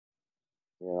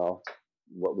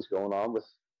 what was going on with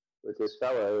this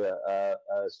fella,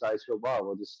 Sideshow Bob.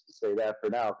 We'll just say that for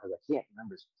now because I can't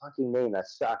remember his fucking name. That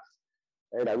sucks.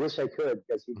 And I wish I could,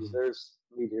 because he deserves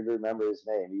me to remember his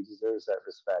name. He deserves that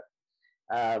respect.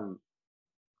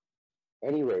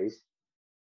 Anyways,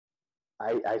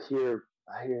 I hear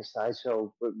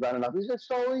Sideshow running up. He's like,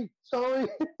 Sully.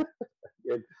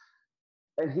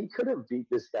 And he could have beat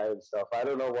this guy himself. I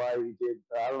don't know why he did.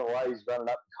 I don't know why he's running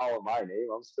up and calling my name.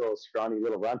 I'm still a scrawny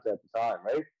little runt at the time,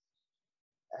 right?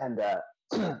 And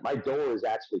my door is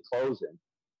actually closing.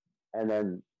 And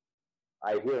then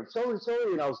I hear him, Sully,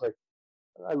 and I was like,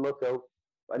 I look out,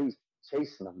 but he's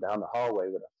chasing him down the hallway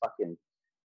with a fucking.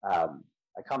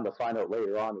 I come to find out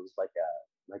later on, it was like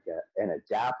an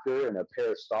adapter and a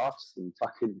pair of socks, and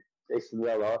fucking chasing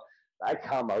the other. I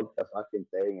come out the fucking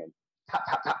thing, and pop,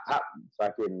 pop, pop, pop,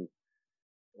 fucking,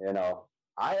 you know,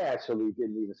 I actually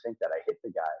didn't even think that I hit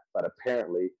the guy, but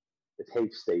apparently the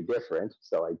tapes say different,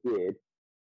 so I did.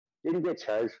 Didn't get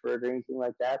charged for it or anything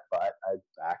like that, but I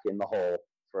back in the hole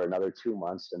for another 2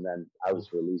 months, and then Oof. I was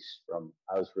released from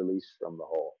the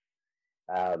hole.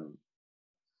 Um,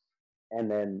 and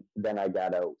then I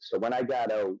got out. So when I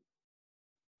got out,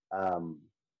 um,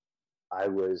 I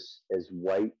was as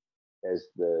white as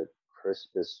the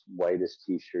crispest, whitest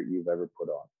T-shirt you've ever put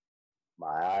on.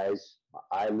 My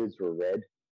eyelids were red,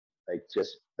 like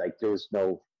just like there was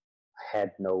no, I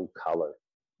had no color,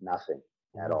 nothing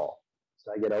at Oof. all.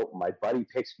 So I get out, my buddy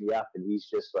picks me up, and he's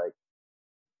just like,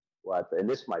 "What?" And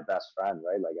this is my best friend,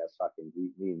 right? Like I fucking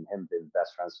me and him been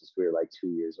best friends since we were like 2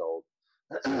 years old.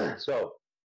 So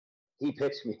he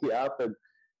picks me up, and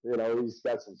he's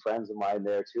got some friends of mine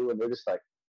there too, and they're just like,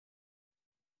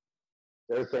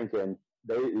 they're thinking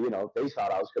they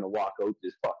thought I was gonna walk out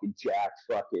this fucking jacked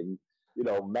fucking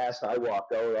mess. I walk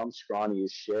out, I'm scrawny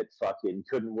as shit, fucking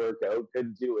couldn't work out,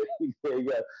 couldn't do anything.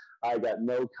 I got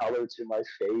no color to my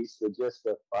face, so just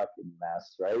a fucking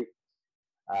mess, right?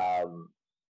 Um,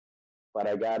 but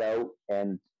I got out,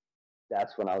 and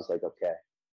that's when I was like, okay,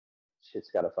 shit's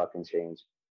got to fucking change.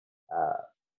 Uh,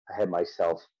 I had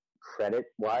myself credit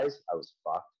wise, I was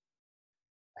fucked.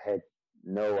 I had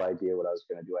no idea what I was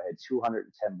going to do. I had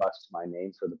 $210 to my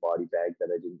name for the body bag that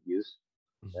I didn't use,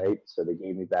 Mm-hmm. right? So they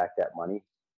gave me back that money,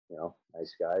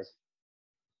 nice guys.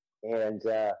 And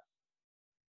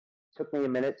took me a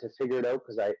minute to figure it out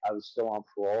because I was still on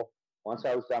parole. Once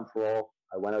I was done parole,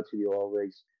 I went out to the oil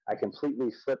rigs. I completely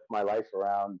flipped my life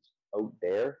around out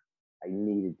there. I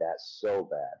needed that so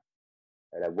bad.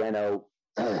 And I went out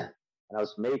and I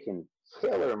was making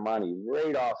killer money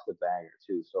right off the banger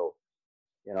too. So,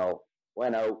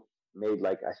 went out, made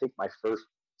like I think my first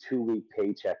 2 week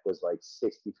paycheck was like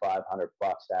 $6,500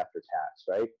 after tax,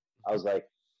 right? I was like,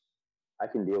 I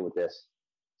can deal with this.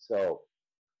 So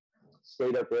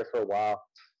stayed up there for a while.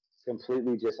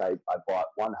 Completely just I bought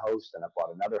one house and I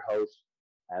bought another house,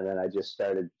 and then I just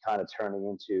started kind of turning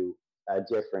into a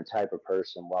different type of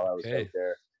person while I was out Okay.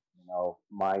 there.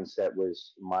 Mindset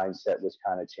was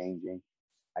kind of changing.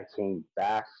 I came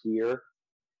back here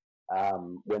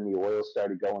when the oil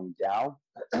started going down.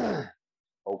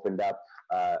 Opened up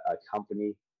a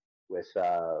company with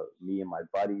me and my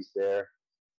buddies there.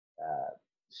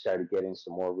 Started getting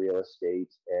some more real estate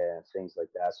and things like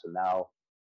that. So now,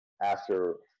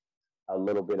 after a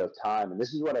little bit of time, and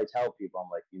this is what I tell people, I'm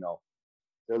like,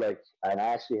 they're like, and I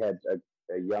actually had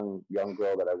a young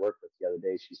girl that I worked with the other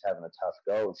day. She's having a tough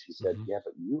go, and she said, Mm-hmm. "Yeah,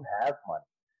 but you have money."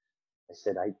 I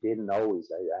said, "I didn't always,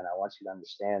 and I want you to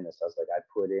understand this." I was like, "I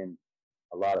put in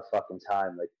a lot of fucking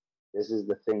time. Like, this is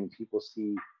the thing. People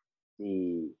see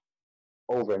the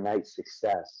overnight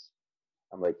success.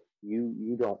 I'm like,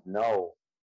 you don't know,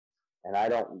 and I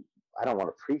don't want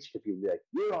to preach to people, be like,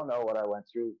 you don't know what I went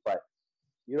through, but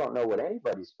you don't know what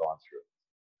anybody's gone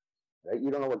through, right? You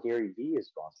don't know what Gary Vee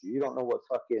has gone through. You don't know what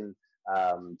fucking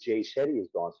Jay Shetty has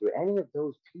gone through. Any of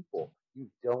those people, you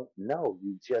don't know.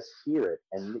 You just hear it,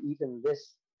 and even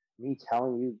this, me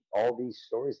telling you all these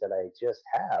stories that I just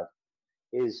have,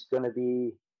 is going to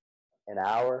be an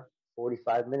hour,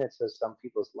 45 minutes of some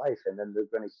people's life, and then they're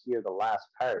going to hear the last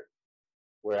part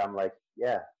where I'm like,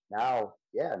 now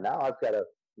I've got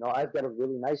a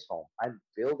really nice home. I'm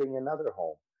building another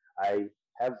home. I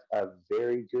have a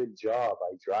very good job.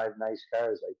 I drive nice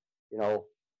cars. You know,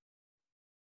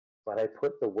 but I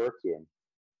put the work in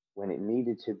when it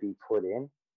needed to be put in,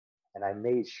 and I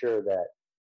made sure that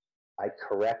I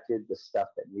corrected the stuff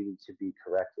that needed to be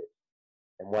corrected.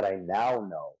 And what I now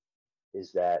know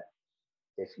is that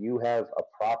if you have a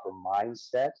proper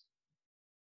mindset,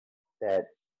 that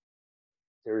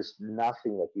there's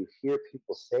nothing, like, you hear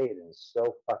people say it and it's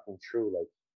so fucking true. Like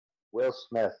Will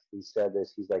Smith, he said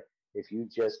this. He's like, if you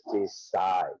just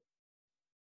decide,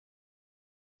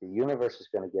 the universe is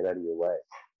going to get out of your way.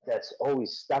 That's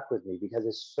always stuck with me because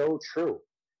it's so true.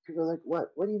 People are like,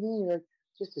 what? What do you mean? Like,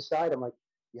 just decide. I'm like,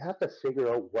 you have to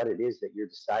figure out what it is that you're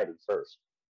deciding first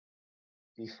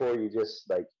before you just,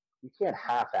 like, you can't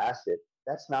half-ass it.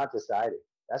 That's not deciding.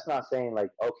 That's not saying, like,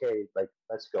 okay, like,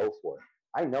 let's go for it.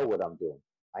 I know what I'm doing.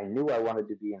 I knew I wanted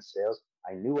to be in sales.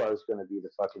 I knew I was going to be the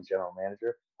fucking general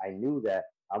manager. I knew that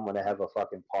I'm going to have a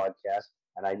fucking podcast,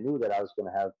 and I knew that I was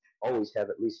going to always have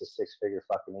at least a six-figure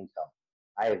fucking income.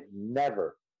 I have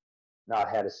never not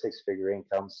had a six-figure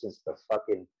income since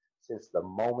the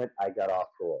moment I got off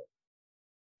parole.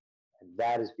 And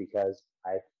that is because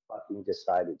I fucking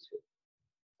decided to.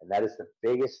 And that is the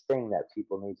biggest thing that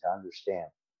people need to understand.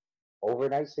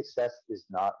 Overnight success is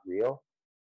not real,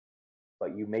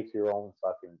 but you make your own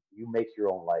life. You make your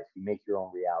own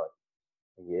reality.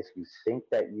 And if you think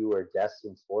that you are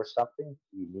destined for something,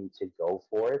 you need to go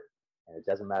for it. And it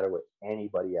doesn't matter what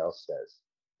anybody else says.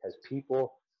 Because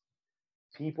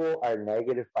people are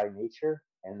negative by nature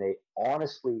and they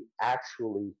honestly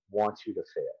actually want you to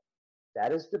fail.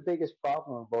 That is the biggest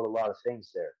problem about a lot of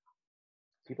things there.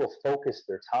 People focus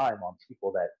their time on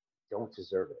people that don't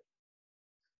deserve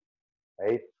it,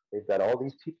 right? They've got all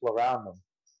these people around them,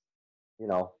 you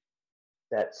know,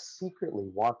 that secretly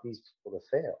want these people to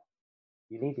fail.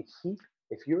 You need to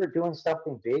if you're doing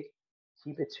something big,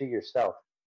 keep it to yourself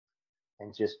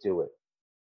and just do it.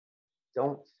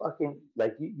 Don't fucking,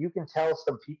 like, you can tell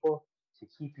some people to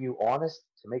keep you honest,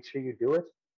 to make sure you do it,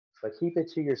 but keep it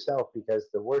to yourself because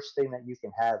the worst thing that you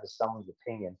can have is someone's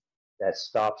opinion that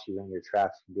stops you in your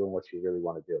tracks from doing what you really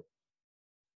want to do.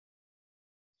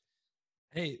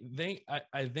 Hey,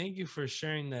 I thank you for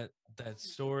sharing that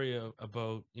story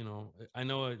about, I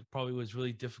know it probably was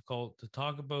really difficult to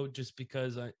talk about just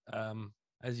because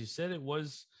as you said, it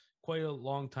was quite a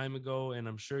long time ago, and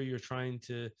I'm sure you're trying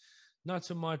to not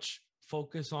so much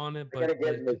focus on it, I gotta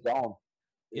get in the zone.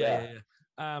 Yeah.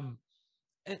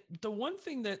 And the one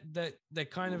thing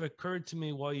that kind of occurred to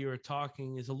me while you were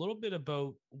talking is a little bit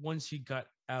about once you got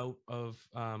out of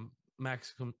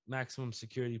maximum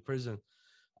security prison.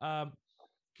 Um,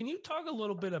 can you talk a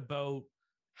little bit about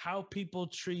how people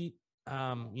treat,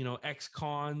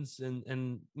 ex-cons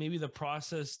and maybe the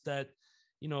process that,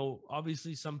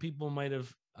 obviously some people might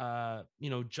have,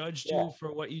 judged Yeah. you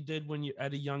for what you did when you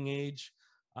at a young age.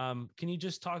 Can you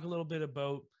just talk a little bit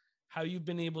about how you've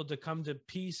been able to come to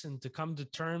peace and to come to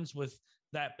terms with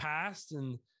that past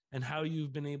and how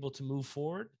you've been able to move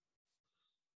forward?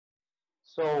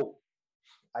 So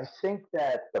I think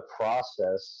that the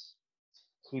process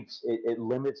it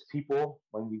limits people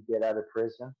when you get out of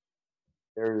prison.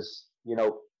 There's,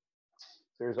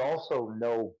 there's also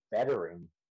no bettering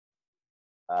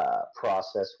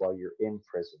process while you're in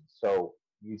prison. So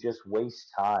you just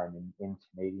waste time in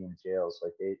Canadian jails.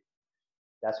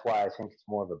 That's why I think it's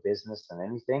more of a business than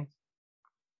anything.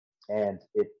 And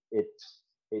it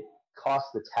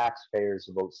costs the taxpayers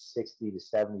about $60,000 to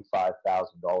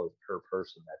 $75,000 per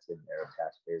person that's in there,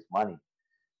 taxpayers' money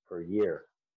per year.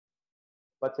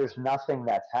 But there's nothing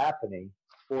that's happening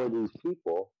for these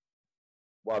people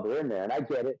while they're in there. And I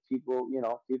get it. People,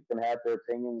 people can have their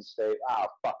opinions, say,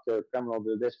 fuck, they're a criminal,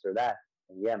 do this or that.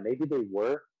 And yeah, maybe they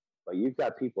were, but you've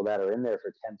got people that are in there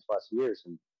for 10 plus years.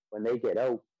 And when they get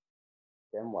out,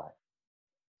 then what?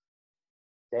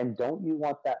 Then don't you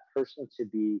want that person to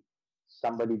be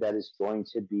somebody that is going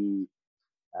to be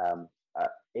um, uh,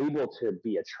 able to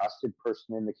be a trusted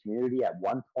person in the community at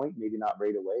one point, maybe not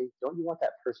right away? Don't you want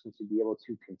that person to be able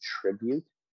to contribute?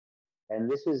 And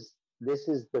this is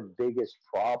the biggest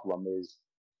problem is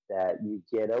that you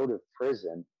get out of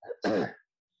prison,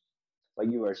 but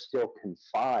you are still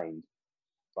confined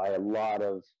by a lot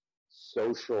of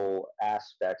social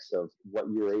aspects of what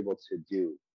you're able to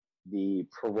do. The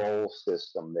parole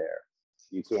system there.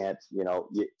 You can't,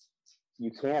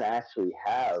 you can't actually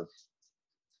have,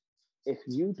 if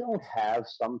you don't have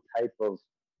some type of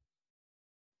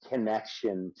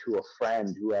connection to a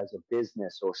friend who has a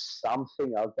business or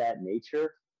something of that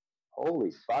nature,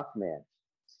 holy fuck, man.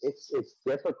 It's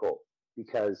difficult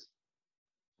because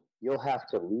you'll have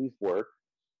to leave work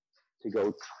to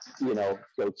go,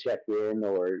 go check in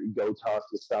or go talk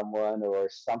to someone or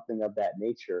something of that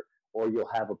nature, or you'll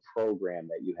have a program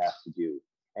that you have to do,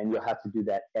 and you'll have to do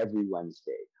that every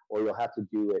Wednesday, or you'll have to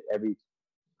do it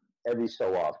every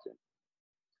so often.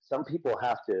 Some people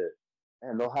have to,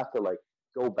 and they'll have to like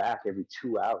go back every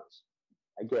 2 hours.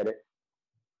 I get it.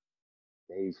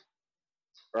 They've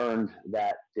earned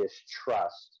that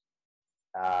distrust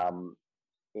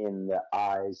in the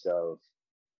eyes of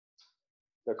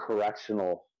the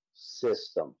correctional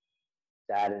system.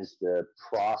 That is the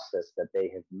process that they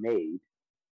have made.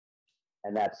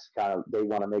 And that's kind of, they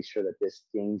want to make sure that this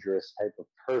dangerous type of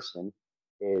person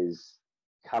is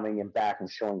coming in back and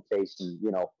showing face and,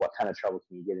 what kind of trouble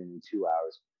can you get in 2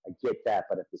 hours? I get that.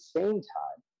 But at the same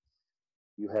time,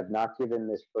 you have not given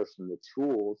this person the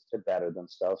tools to better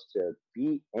themselves, to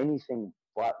be anything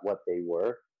but what they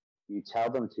were. You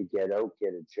tell them to get out,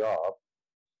 get a job,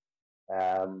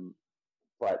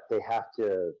 but they have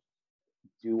to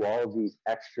do all of these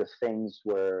extra things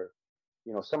where,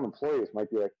 some employers might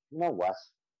be like, you know what,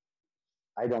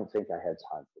 I don't think I had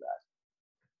time for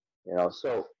that.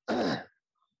 So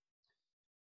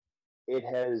it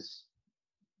has,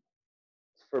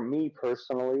 for me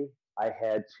personally, I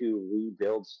had to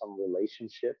rebuild some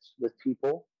relationships with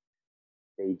people.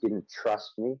 They didn't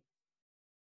trust me.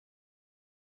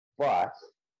 but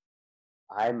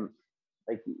I'm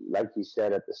like you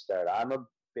said at the start, I'm a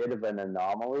bit of an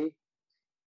anomaly.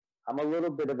 I'm a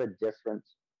little bit of a different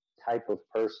type of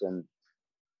person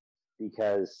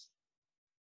because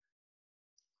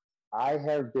I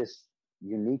have this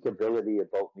unique ability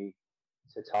about me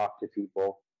to talk to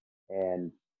people,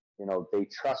 and they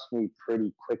trust me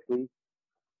pretty quickly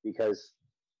because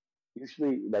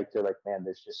usually, like, they're like, man,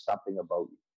 there's just something about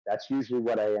you. That's usually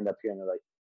what I end up hearing.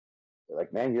 They're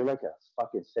like, man, you're like a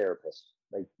fucking therapist.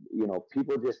 Like,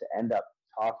 people just end up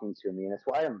talking to me, and it's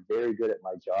why I'm very good at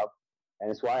my job, and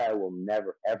it's why I will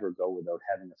never ever go without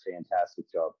having a fantastic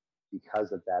job,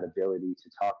 because of that ability to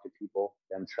talk to people,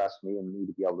 them trust me, and me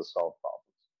to be able to solve problems.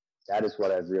 That is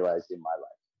what I've realized in my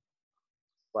life.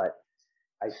 But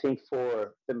I think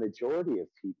for the majority of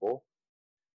people,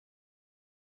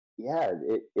 yeah,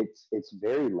 it's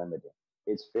very limiting.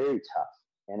 It's very tough,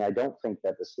 and I don't think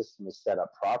that the system is set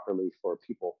up properly for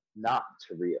people not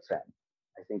to reoffend.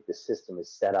 I think the system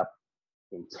is set up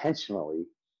intentionally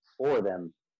for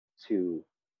them to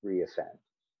reoffend.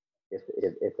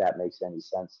 If that makes any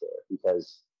sense there,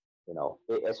 because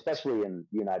especially in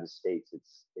the United States,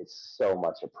 it's so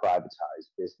much a privatized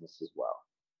business as well.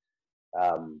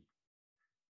 Um,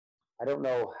 I don't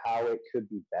know how it could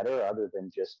be better other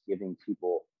than just giving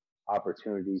people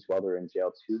opportunities while they're in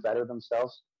jail to better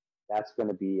themselves. That's going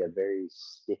to be a very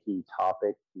sticky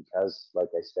topic because, like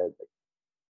I said, like,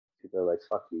 people are like,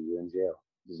 fuck you, you're in jail.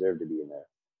 You deserve to be in there.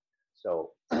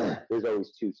 So there's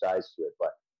always two sides to it.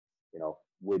 But,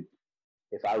 would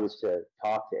if I was to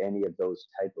talk to any of those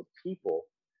type of people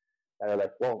that are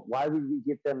like, well, why would we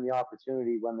give them the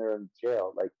opportunity when they're in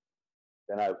jail? Like,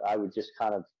 then I would just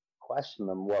kind of question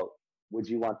them. Well, would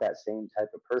you want that same type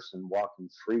of person walking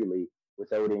freely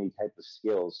without any type of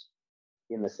skills,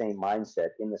 in the same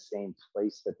mindset, in the same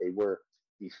place that they were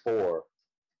before,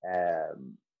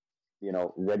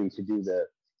 ready to do the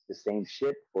same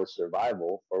shit for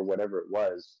survival or whatever it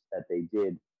was that they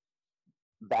did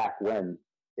back when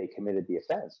they committed the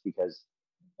offense? Because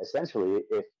essentially,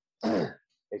 if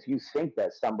if you think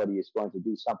that somebody is going to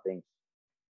do something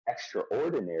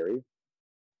extraordinary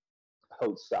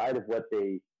outside of what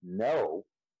they know,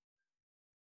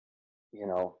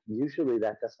 usually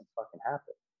that doesn't fucking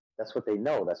happen. That's what they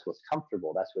know. That's what's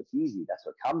comfortable. That's what's easy. That's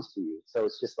what comes to you. So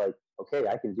it's just like, okay,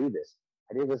 I can do this.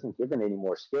 And it doesn't give them any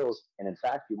more skills. And in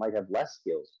fact, you might have less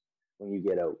skills when you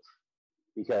get out,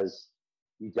 because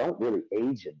you don't really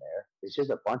age in there. It's just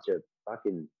a bunch of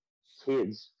fucking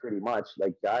kids, pretty much.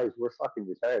 Like, guys, we're fucking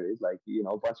retarded. Like,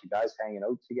 a bunch of guys hanging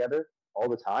out together all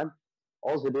the time.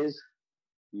 All it is,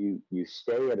 you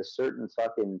stay at a certain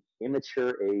fucking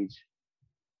immature age,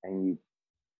 and you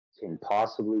can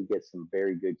possibly get some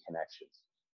very good connections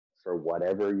for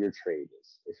whatever your trade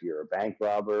is. If you're a bank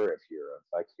robber, if you're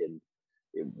a fucking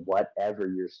whatever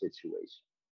your situation.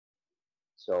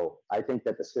 So I think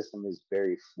that the system is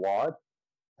very flawed.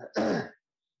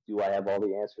 Do I have all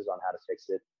the answers on how to fix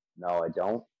it? No, I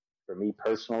don't. For me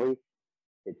personally,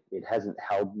 it hasn't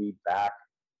held me back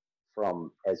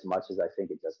from as much as I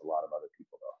think it does a lot of other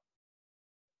people, though.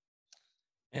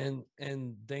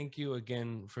 And thank you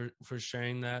again for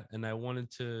sharing that. And I wanted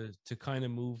to kind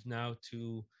of move now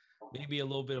to maybe a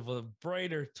little bit of a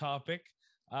brighter topic.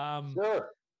 Sure.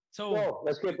 So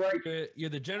let's get right. You're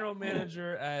the general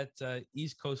manager at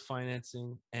East Coast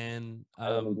Financing, and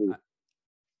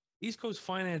East Coast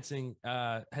Financing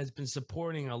has been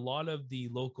supporting a lot of the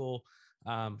local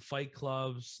fight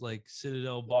clubs like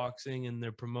Citadel Boxing and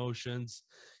their promotions.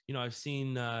 I've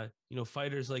seen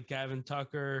fighters like Gavin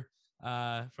Tucker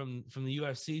from the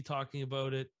UFC talking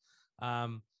about it.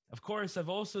 Of course, I've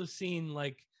also seen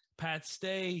like Pat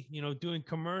Stay, doing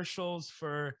commercials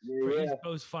for East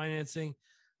Coast Financing.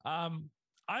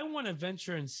 I want to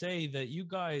venture and say that you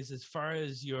guys, as far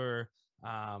as your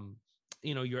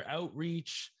your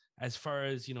outreach, as far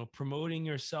as promoting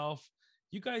yourself,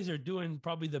 you guys are doing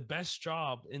probably the best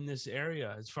job in this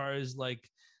area as far as like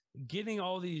getting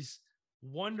all these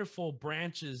wonderful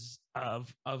branches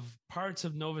of parts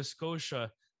of Nova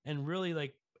Scotia and really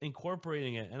like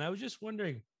incorporating it. And I was just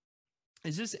wondering,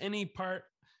 is this any part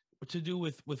to do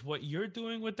with what you're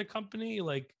doing with the company?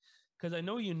 Like, because I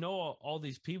know all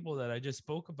these people that I just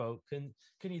spoke about. Can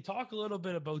you talk a little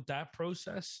bit about that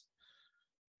process?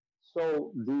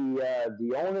 So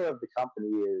the owner of the company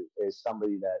is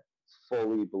somebody that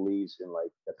fully believes in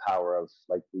like the power of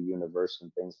like the universe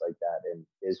and things like that, and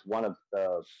is one of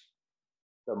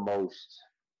the most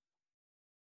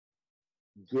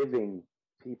giving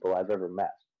people I've ever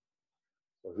met.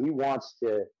 So he wants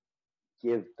to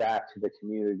give back to the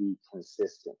community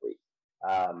consistently.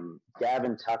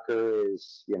 Gavin Tucker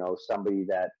is somebody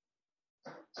that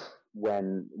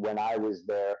when I was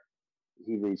there,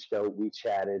 he reached out, we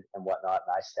chatted and whatnot,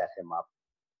 and I set him up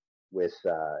with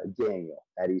Daniel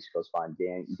at East Coast Fine.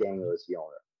 Daniel is the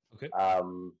owner. Okay.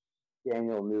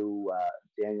 Daniel knew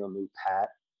Pat.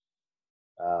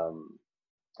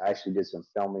 I actually did some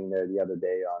filming there the other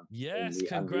day on. Yes,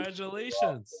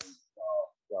 congratulations.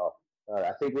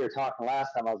 I think we were talking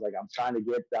last time. I was like, I'm trying to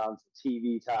get down to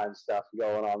TV time stuff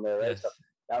going on there, right? Yes. So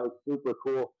that was super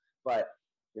cool. But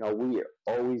we are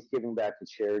always giving back to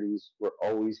charities. We're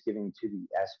always giving to the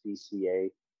SPCA,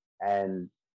 and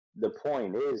the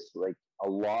point is, like, a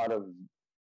lot of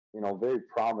very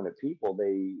prominent people,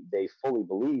 they fully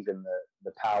believe in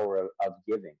the power of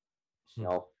giving,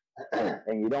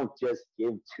 and you don't just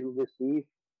give to receive,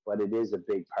 but it is a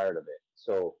big part of it.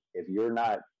 So if you're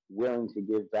not willing to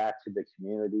give back to the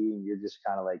community and you're just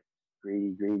kind of like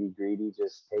greedy,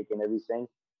 just taking everything,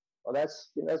 well,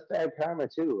 that's bad karma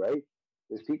too, right?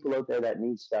 There's people out there that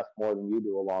need stuff more than you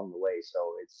do along the way. So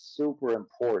it's super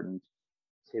important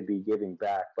to be giving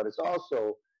back, but it's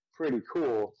also pretty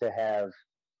cool to have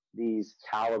these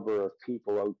caliber of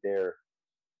people out there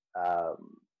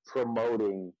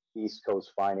promoting East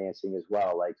Coast financing as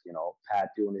well. Like, Pat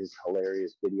doing his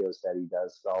hilarious videos that he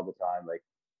does all the time. Like,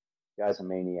 guy's a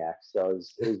maniac. So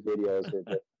his videos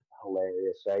are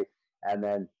hilarious, right? And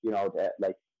then, that,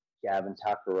 like, Gavin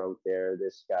Tucker out there,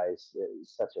 this guy's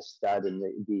such a stud in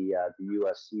the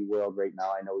UFC world right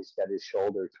now. I know he's got his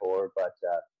shoulder tore, but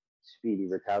speedy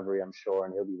recovery, I'm sure,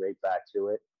 and he'll be right back to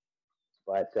it.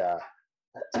 But,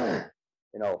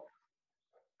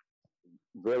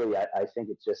 really, I think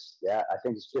it's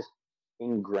just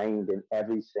ingrained in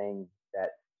everything that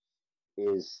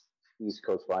is East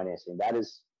Coast Financing. That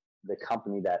is the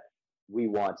company that we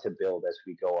want to build as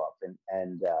we go up.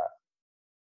 And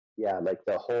like,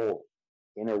 the whole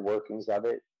inner workings of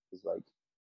it is like,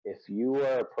 if you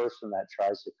are a person that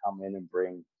tries to come in and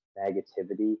bring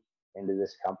negativity into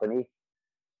this company,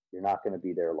 you're not going to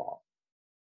be there long,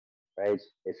 right?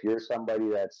 If you're somebody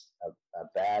that's a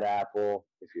bad apple,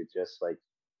 if you're just like,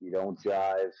 you don't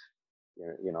jive,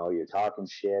 you're talking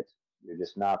shit, you're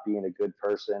just not being a good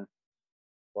person,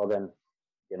 well then,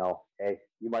 hey,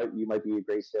 you might be a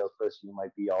great salesperson, you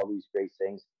might be all these great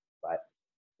things, but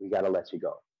we got to let you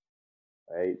go,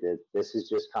 right? This is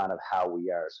just kind of how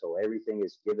we are. So everything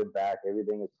is given back,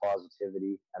 everything is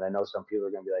positivity. And I know some people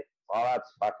are going to be like, oh,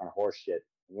 that's fucking horse shit.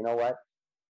 And you know what?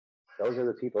 Those are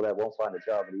the people that won't find a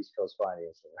job at East Coast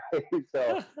Financing, right?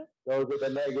 So those are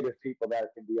the negative people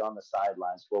that can be on the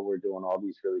sidelines while we're doing all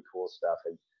these really cool stuff.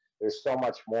 And there's so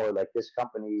much more. Like, this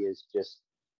company is just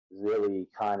really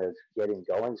kind of getting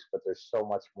going, but there's so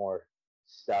much more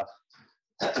stuff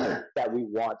that we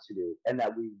want to do and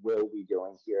that we will be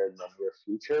doing here in the near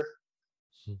future.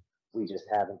 We just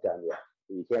haven't done yet.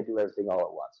 You can't do everything all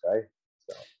at once, right?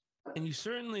 So. And you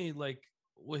certainly, like,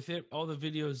 with it, all the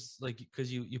videos, like,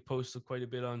 because you post quite a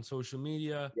bit on social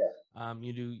media. Yeah.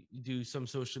 You do some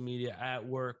social media at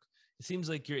work. It seems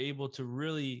like you're able to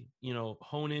really,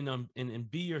 hone in on and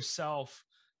be yourself,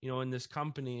 in this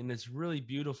company. And it's really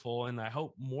beautiful. And I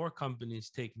hope more companies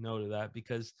take note of that,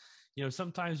 because,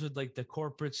 sometimes with, like, the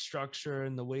corporate structure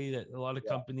and the way that a lot of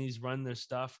companies run their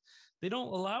stuff, they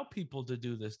don't allow people to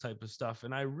do this type of stuff.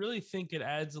 And I really think it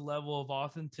adds a level of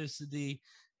authenticity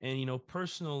and,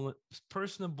 personableness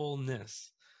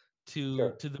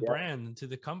to the brand and to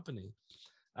the company.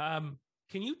 Can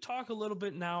you talk a little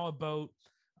bit now about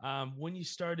when you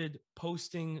started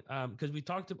posting? Because we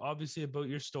talked obviously about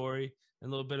your story and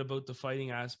a little bit about the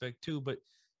fighting aspect too, but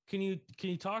can you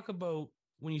talk about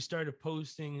when you started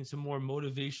posting some more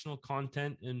motivational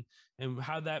content and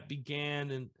how that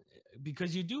began? And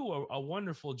because you do a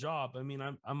wonderful job. I mean,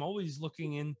 I'm always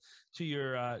looking into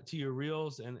your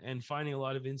reels and finding a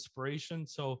lot of inspiration.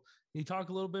 So can you talk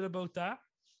a little bit about that?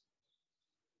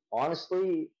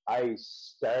 Honestly, I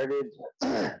started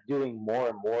doing more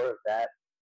and more of that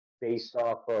based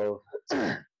off of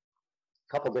a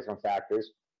couple different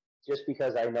factors. Just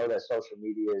because I know that social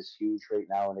media is huge right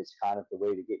now and it's kind of the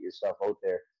way to get yourself out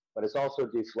there. But it's also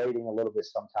deflating a little bit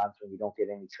sometimes when you don't get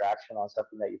any traction on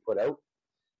something that you put out.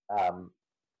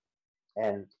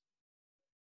 And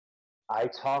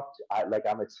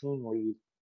I'm a team lead.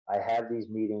 I have these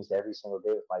meetings every single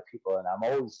day with my people, and I'm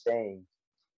always saying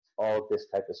all of this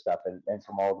type of stuff, and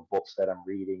from all the books that I'm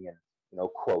reading, and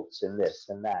quotes and this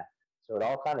and that. So it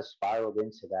all kind of spiraled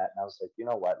into that, and I was like, you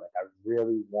know what? Like, I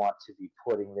really want to be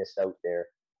putting this out there.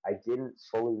 I didn't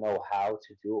fully know how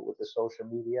to do it with the social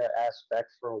media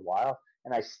aspect for a while,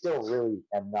 and I still really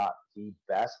am not the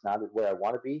best, not where I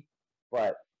want to be,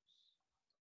 but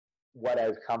what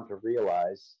I've come to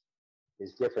realize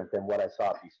is different than what I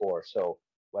thought before. So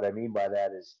what I mean by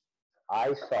that is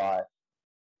I thought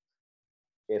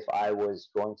if I was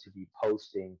going to be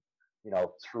posting,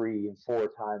 3 and 4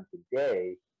 times a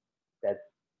day, that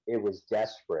it was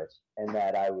desperate and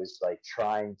that I was like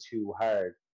trying too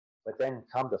hard. But then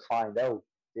come to find out,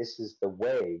 this is the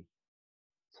way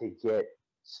to get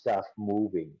stuff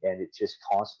moving, and it just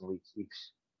constantly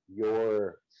keeps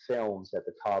your films at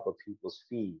the top of people's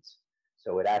feeds.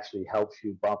 So it actually helps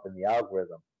you bump in the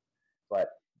algorithm. But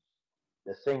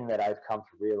the thing that I've come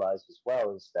to realize as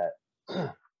well is that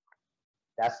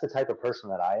that's the type of person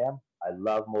that I am. I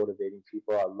love motivating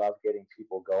people. I love getting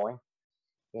people going.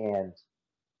 And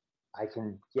I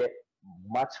can get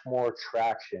much more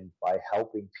traction by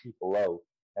helping people out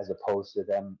as opposed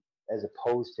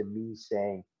to me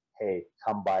saying, hey,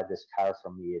 come buy this car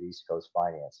from me at East Coast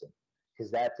Financing.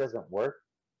 Because that doesn't work.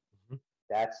 Mhm.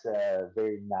 That's a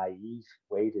very naive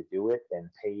way to do it, and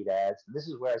paid ads. And this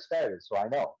is where I started, so I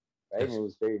know, right? And Yes. it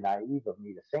was very naive of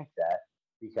me to think that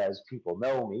because people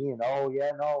know me and, oh,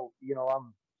 yeah, no,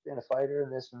 I'm been a fighter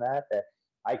and this and that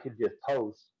I could just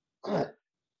post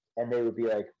and they would be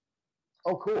like,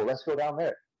 oh, cool, let's go down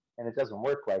there. And it doesn't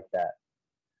work like that.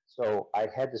 So I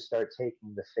had to start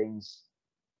taking the things,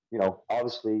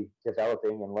 obviously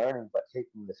developing and learning, but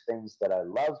taking the things that I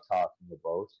love talking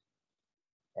about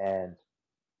and,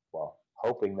 well,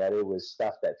 hoping that it was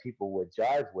stuff that people would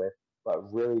jive with,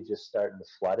 but really just starting to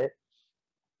flood it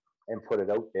and put it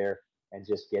out there and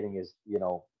just getting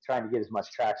trying to get as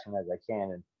much traction as I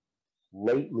can. And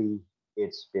lately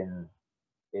it's been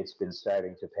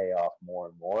starting to pay off more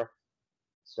and more.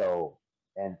 So,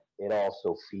 and it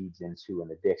also feeds into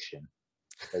an addiction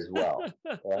as well,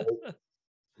 right?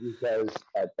 Because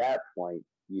at that point,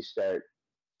 you start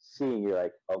seeing, you're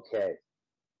like, okay,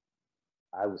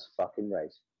 I was fucking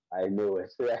right. I knew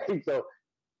it, right? So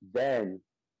then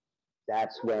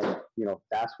that's when,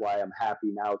 that's why I'm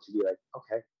happy now to be like,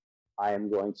 okay, I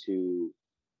am going to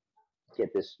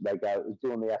get this. Like I was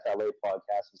doing the FLA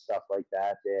podcast and stuff like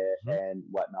that Mhm. and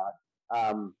whatnot.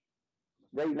 Um,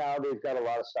 right now they've got a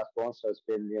lot of stuff going. So it's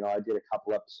been, I did a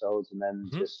couple episodes and then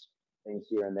Mhm. just things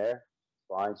here and there.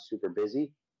 Fine, super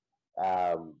busy.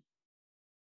 Um,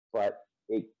 but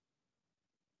it,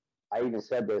 I even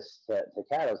said this to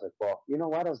Kat. I was like, well, you know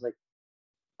what? I was like,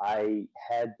 I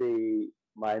had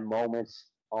my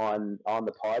moments on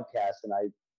the podcast,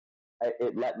 and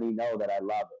it let me know that I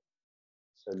love it.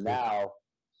 So Good. now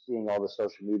seeing all the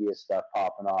social media stuff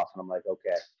popping off, and I'm like,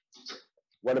 okay,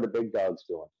 what are the big dogs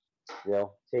doing?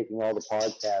 Taking all the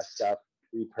podcast stuff,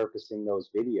 repurposing those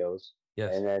videos,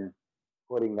 Yes. and then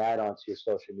putting that onto your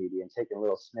social media and taking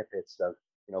little snippets of,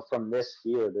 from this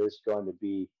here, there's going to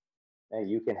be, and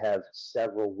you can have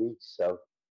several weeks of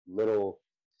little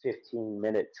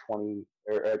 15-minute, 20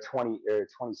 or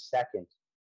 20-second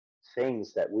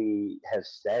things that we have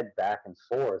said back and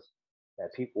forth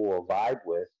that people will vibe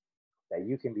with, that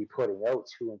you can be putting out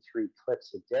 2 and 3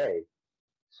 clips a day.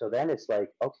 So then it's like,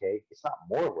 okay, it's not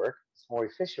more work, it's more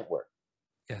efficient work.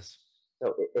 Yes.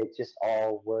 So it just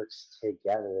all works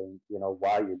together. And,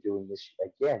 while you're doing this,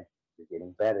 again, you're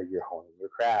getting better, you're honing your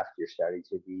craft, you're starting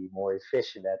to be more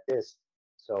efficient at this.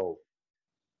 So,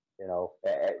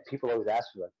 people always ask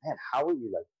me, like, man, how are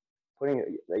you like putting it,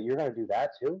 like, you're going to do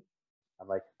that too? I'm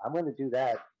like, I'm going to do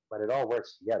that, but it all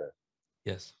works together.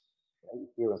 Yes. You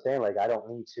see what I'm saying? Like, I don't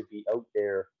need to be out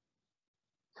there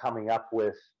coming up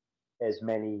with as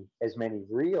many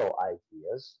real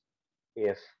ideas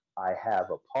if I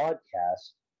have a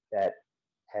podcast that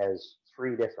has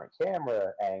 3 different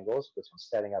camera angles, which I'm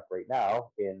setting up right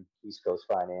now in East Coast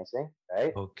Financing,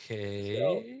 right? So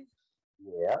Okay.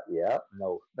 yeah, yeah,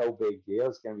 no big deal.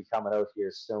 It's going to be coming out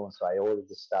here soon. So I ordered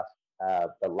the stuff,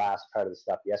 the last part of the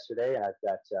stuff yesterday, and I've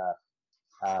got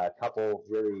a couple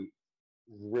really,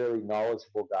 really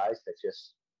knowledgeable guys that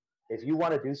just, if you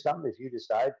want to do something, if you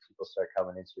decide, people start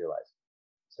coming into your life.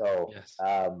 So Yes.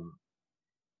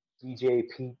 DJ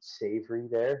Pete Savory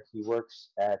there, he works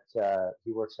at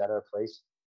our place.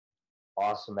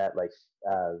 Awesome at like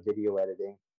video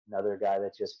editing. Another guy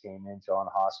that just came in, John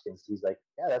Hoskins. He's like,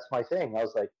 yeah, that's my thing. I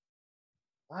was like,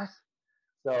 what?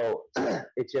 So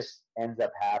it just ends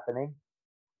up happening.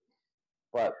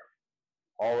 But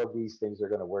all of these things are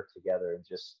going to work together and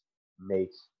just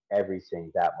make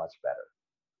everything that much better.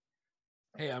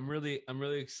 Hey, I'm really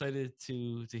excited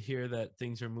to hear that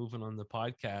things are moving on the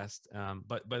podcast.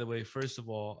 But by the way, first of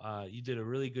all, you did a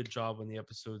really good job on the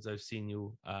episodes I've seen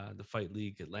you, the Fight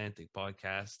League Atlantic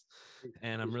podcast,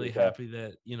 and I'm really Appreciate that.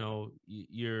 happy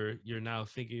that you're now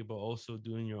thinking about also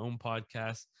doing your own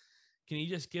podcast. can you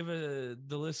just give the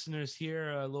listeners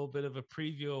here a little bit of a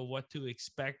preview of what to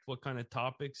expect, what kind of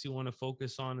topics you want to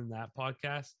focus on in that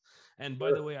podcast? And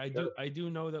by the way, I do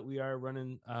know that we are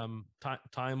running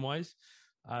time wise,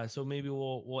 so maybe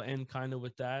we'll end kind of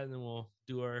with that, and then we'll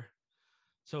do our.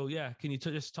 So yeah, can you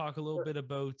just talk a little bit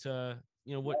about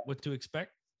what to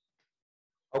expect?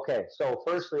 Okay, so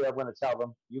firstly, I'm going to tell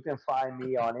them you can find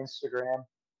me on Instagram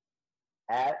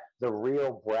at the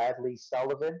real Bradley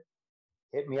Sullivan.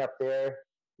 Hit me up there.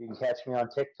 You can catch me on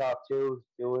TikTok too,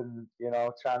 doing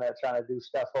trying to do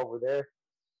stuff over there.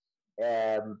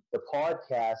 And the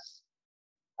podcast,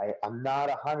 I'm not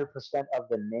 100% of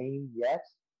the name yet.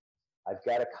 I've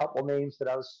got a couple names that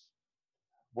I was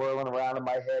whirling around in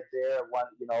my head there. One,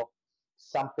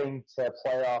 something to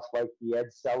play off like the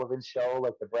Ed Sullivan Show,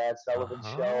 like the Brad Sullivan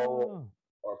Show,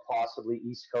 or possibly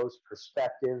East Coast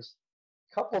Perspectives.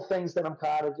 Couple things that I'm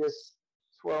kind of just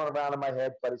swirling around in my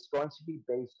head, but it's going to be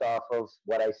based off of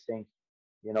what I think,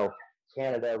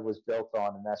 Canada was built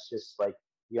on, and that's just like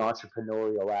the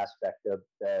entrepreneurial aspect of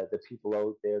the people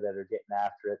out there that are getting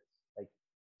after it. Like,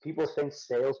 people think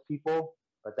salespeople,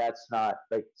 but that's not,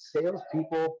 like,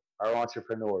 salespeople are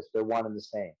entrepreneurs. They're one and the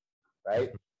same,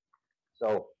 right?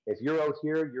 So if you're out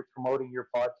here, you're promoting your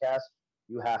podcast,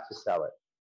 you have to sell it.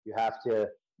 You have to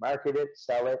market it,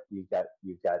 sell it. You've got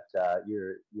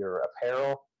your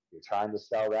apparel. You're trying to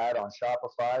sell that on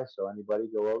Shopify. So anybody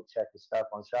go out, check the stuff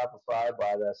on Shopify,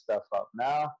 buy that stuff up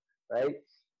now, right?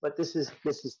 But this is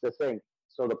the thing.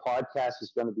 So the podcast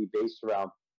is going to be based around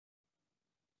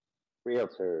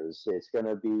realtors. It's going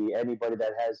to be anybody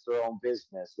that has their own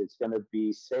business. It's going to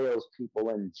be salespeople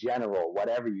in general,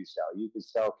 whatever you sell. You can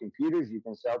sell computers. You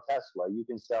can sell Tesla. You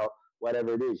can sell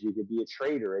whatever it is. You could be a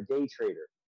trader, a day trader.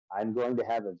 I'm going to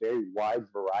have a very wide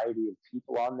variety of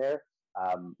people on there.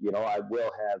 I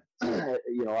will have,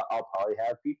 I'll probably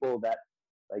have people that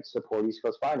like support East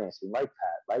Coast financing, like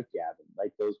Pat, like Gavin,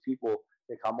 like those people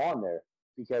that come on there,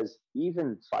 because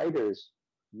even fighters,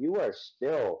 you are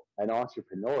still an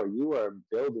entrepreneur. You are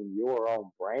building your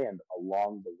own brand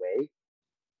along the way.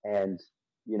 And,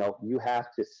 you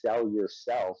have to sell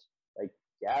yourself. Like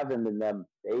Gavin and them,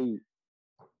 they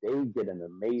did an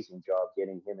amazing job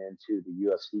getting him into the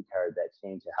UFC card that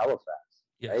came to Halifax,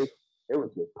 Yes. right? It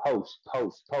was a post.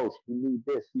 You need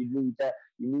this, you need that,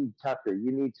 you need Tucker.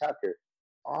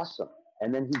 Awesome.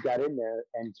 And then he got in there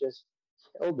and just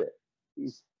killed it.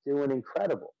 He's doing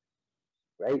incredible,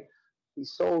 right? He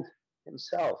sold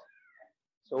himself.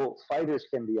 So fighters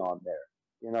can be on there,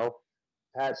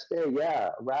 Pat Stay,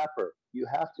 a rapper. You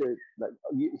have to,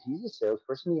 he's a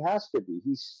salesperson. He has to be.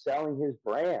 He's selling his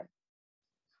brand,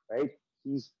 right?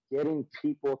 He's getting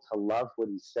people to love what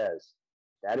he says.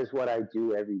 That is what I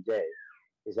do every day,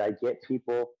 is I get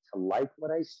people to like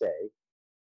what I say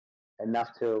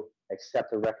enough to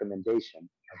accept a recommendation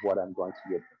of what I'm going to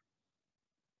give them.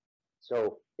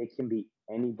 So it can be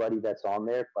anybody that's on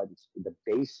there, but the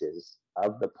basis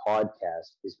of the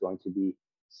podcast is going to be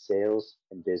sales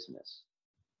and business,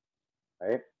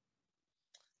 right?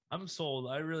 I'm sold.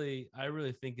 I really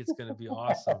think it's going to be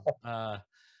awesome.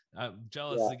 I'm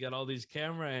jealous to get all these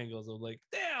camera angles. I'm like,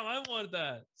 damn, I want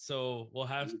that. So we'll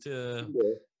have to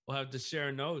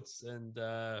share notes, and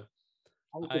 100%.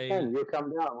 You'll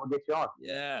come down. We'll get you on.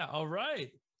 Yeah. All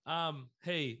right.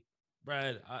 Hey,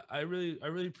 Brad, I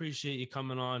really appreciate you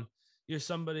coming on. You're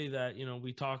somebody that,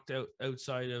 we talked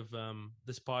outside of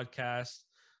this podcast.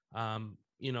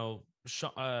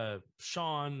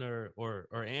 Sean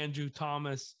or Andrew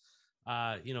Thomas,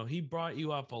 he brought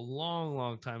you up a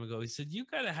long time ago. He said, you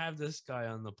got to have this guy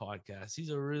on the podcast. He's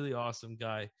a really awesome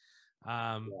guy.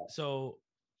 So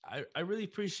I really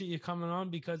appreciate you coming on,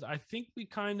 because I think we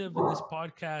kind of in this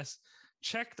podcast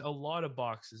checked a lot of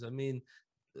boxes. I mean,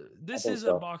 this is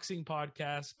a boxing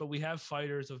podcast, but we have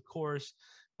fighters, of course.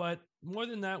 But more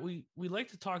than that, we like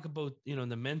to talk about,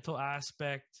 the mental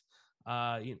aspect,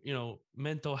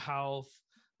 mental health,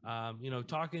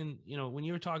 talking, when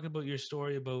you were talking about your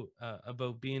story about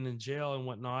being in jail and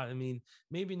whatnot. I mean,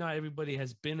 maybe not everybody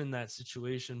has been in that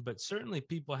situation, but certainly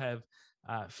people have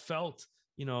felt,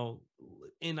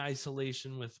 in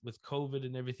isolation with COVID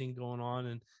and everything going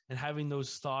on, and having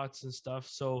those thoughts and stuff.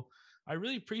 So I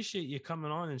really appreciate you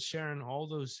coming on and sharing all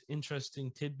those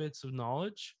interesting tidbits of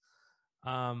knowledge.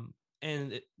 By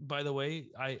the way,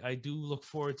 I do look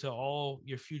forward to all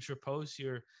your future posts.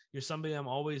 You're somebody I'm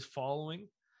always following.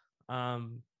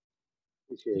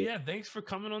 Thanks for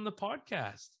coming on the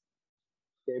podcast.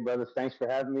 Okay, brother. Thanks for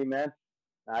having me, man.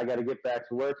 I got to get back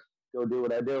to work. Go do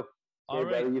what I do. All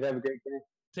right, brother. You have a great day.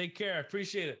 Take care. I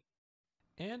appreciate it.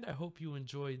 And I hope you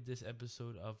enjoyed this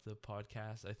episode of the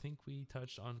podcast. I think we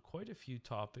touched on quite a few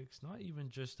topics, not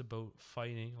even just about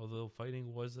fighting, although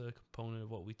fighting was a component of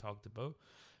what we talked about.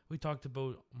 We talked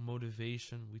about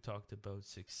motivation, we talked about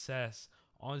success,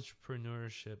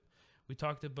 entrepreneurship, we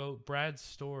talked about Brad's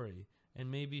story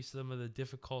and maybe some of the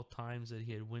difficult times that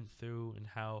he had went through and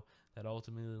how that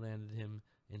ultimately landed him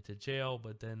into jail,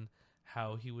 but then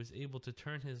how he was able to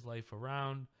turn his life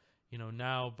around.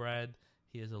 Now Brad,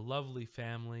 he has a lovely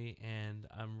family, and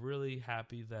I'm really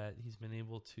happy that he's been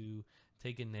able to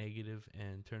take a negative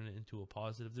and turn it into a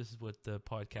positive. This is what the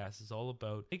podcast is all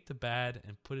about. Take the bad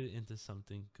and put it into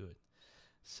something good.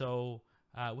 So,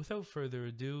 without further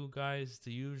ado, guys,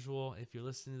 the usual, if you're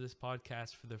listening to this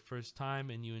podcast for the first time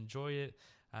and you enjoy it,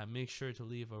 make sure to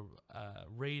leave a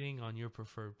rating on your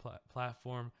preferred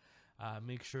platform.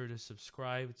 Make sure to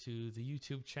subscribe to the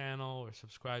YouTube channel or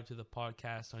subscribe to the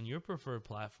podcast on your preferred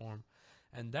platform.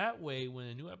 And that way, when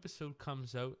a new episode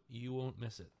comes out, you won't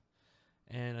miss it.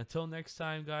 And until next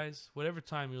time, guys, whatever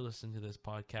time you're listening to this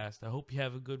podcast, I hope you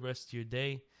have a good rest of your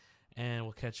day, and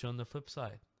we'll catch you on the flip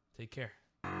side. Take care.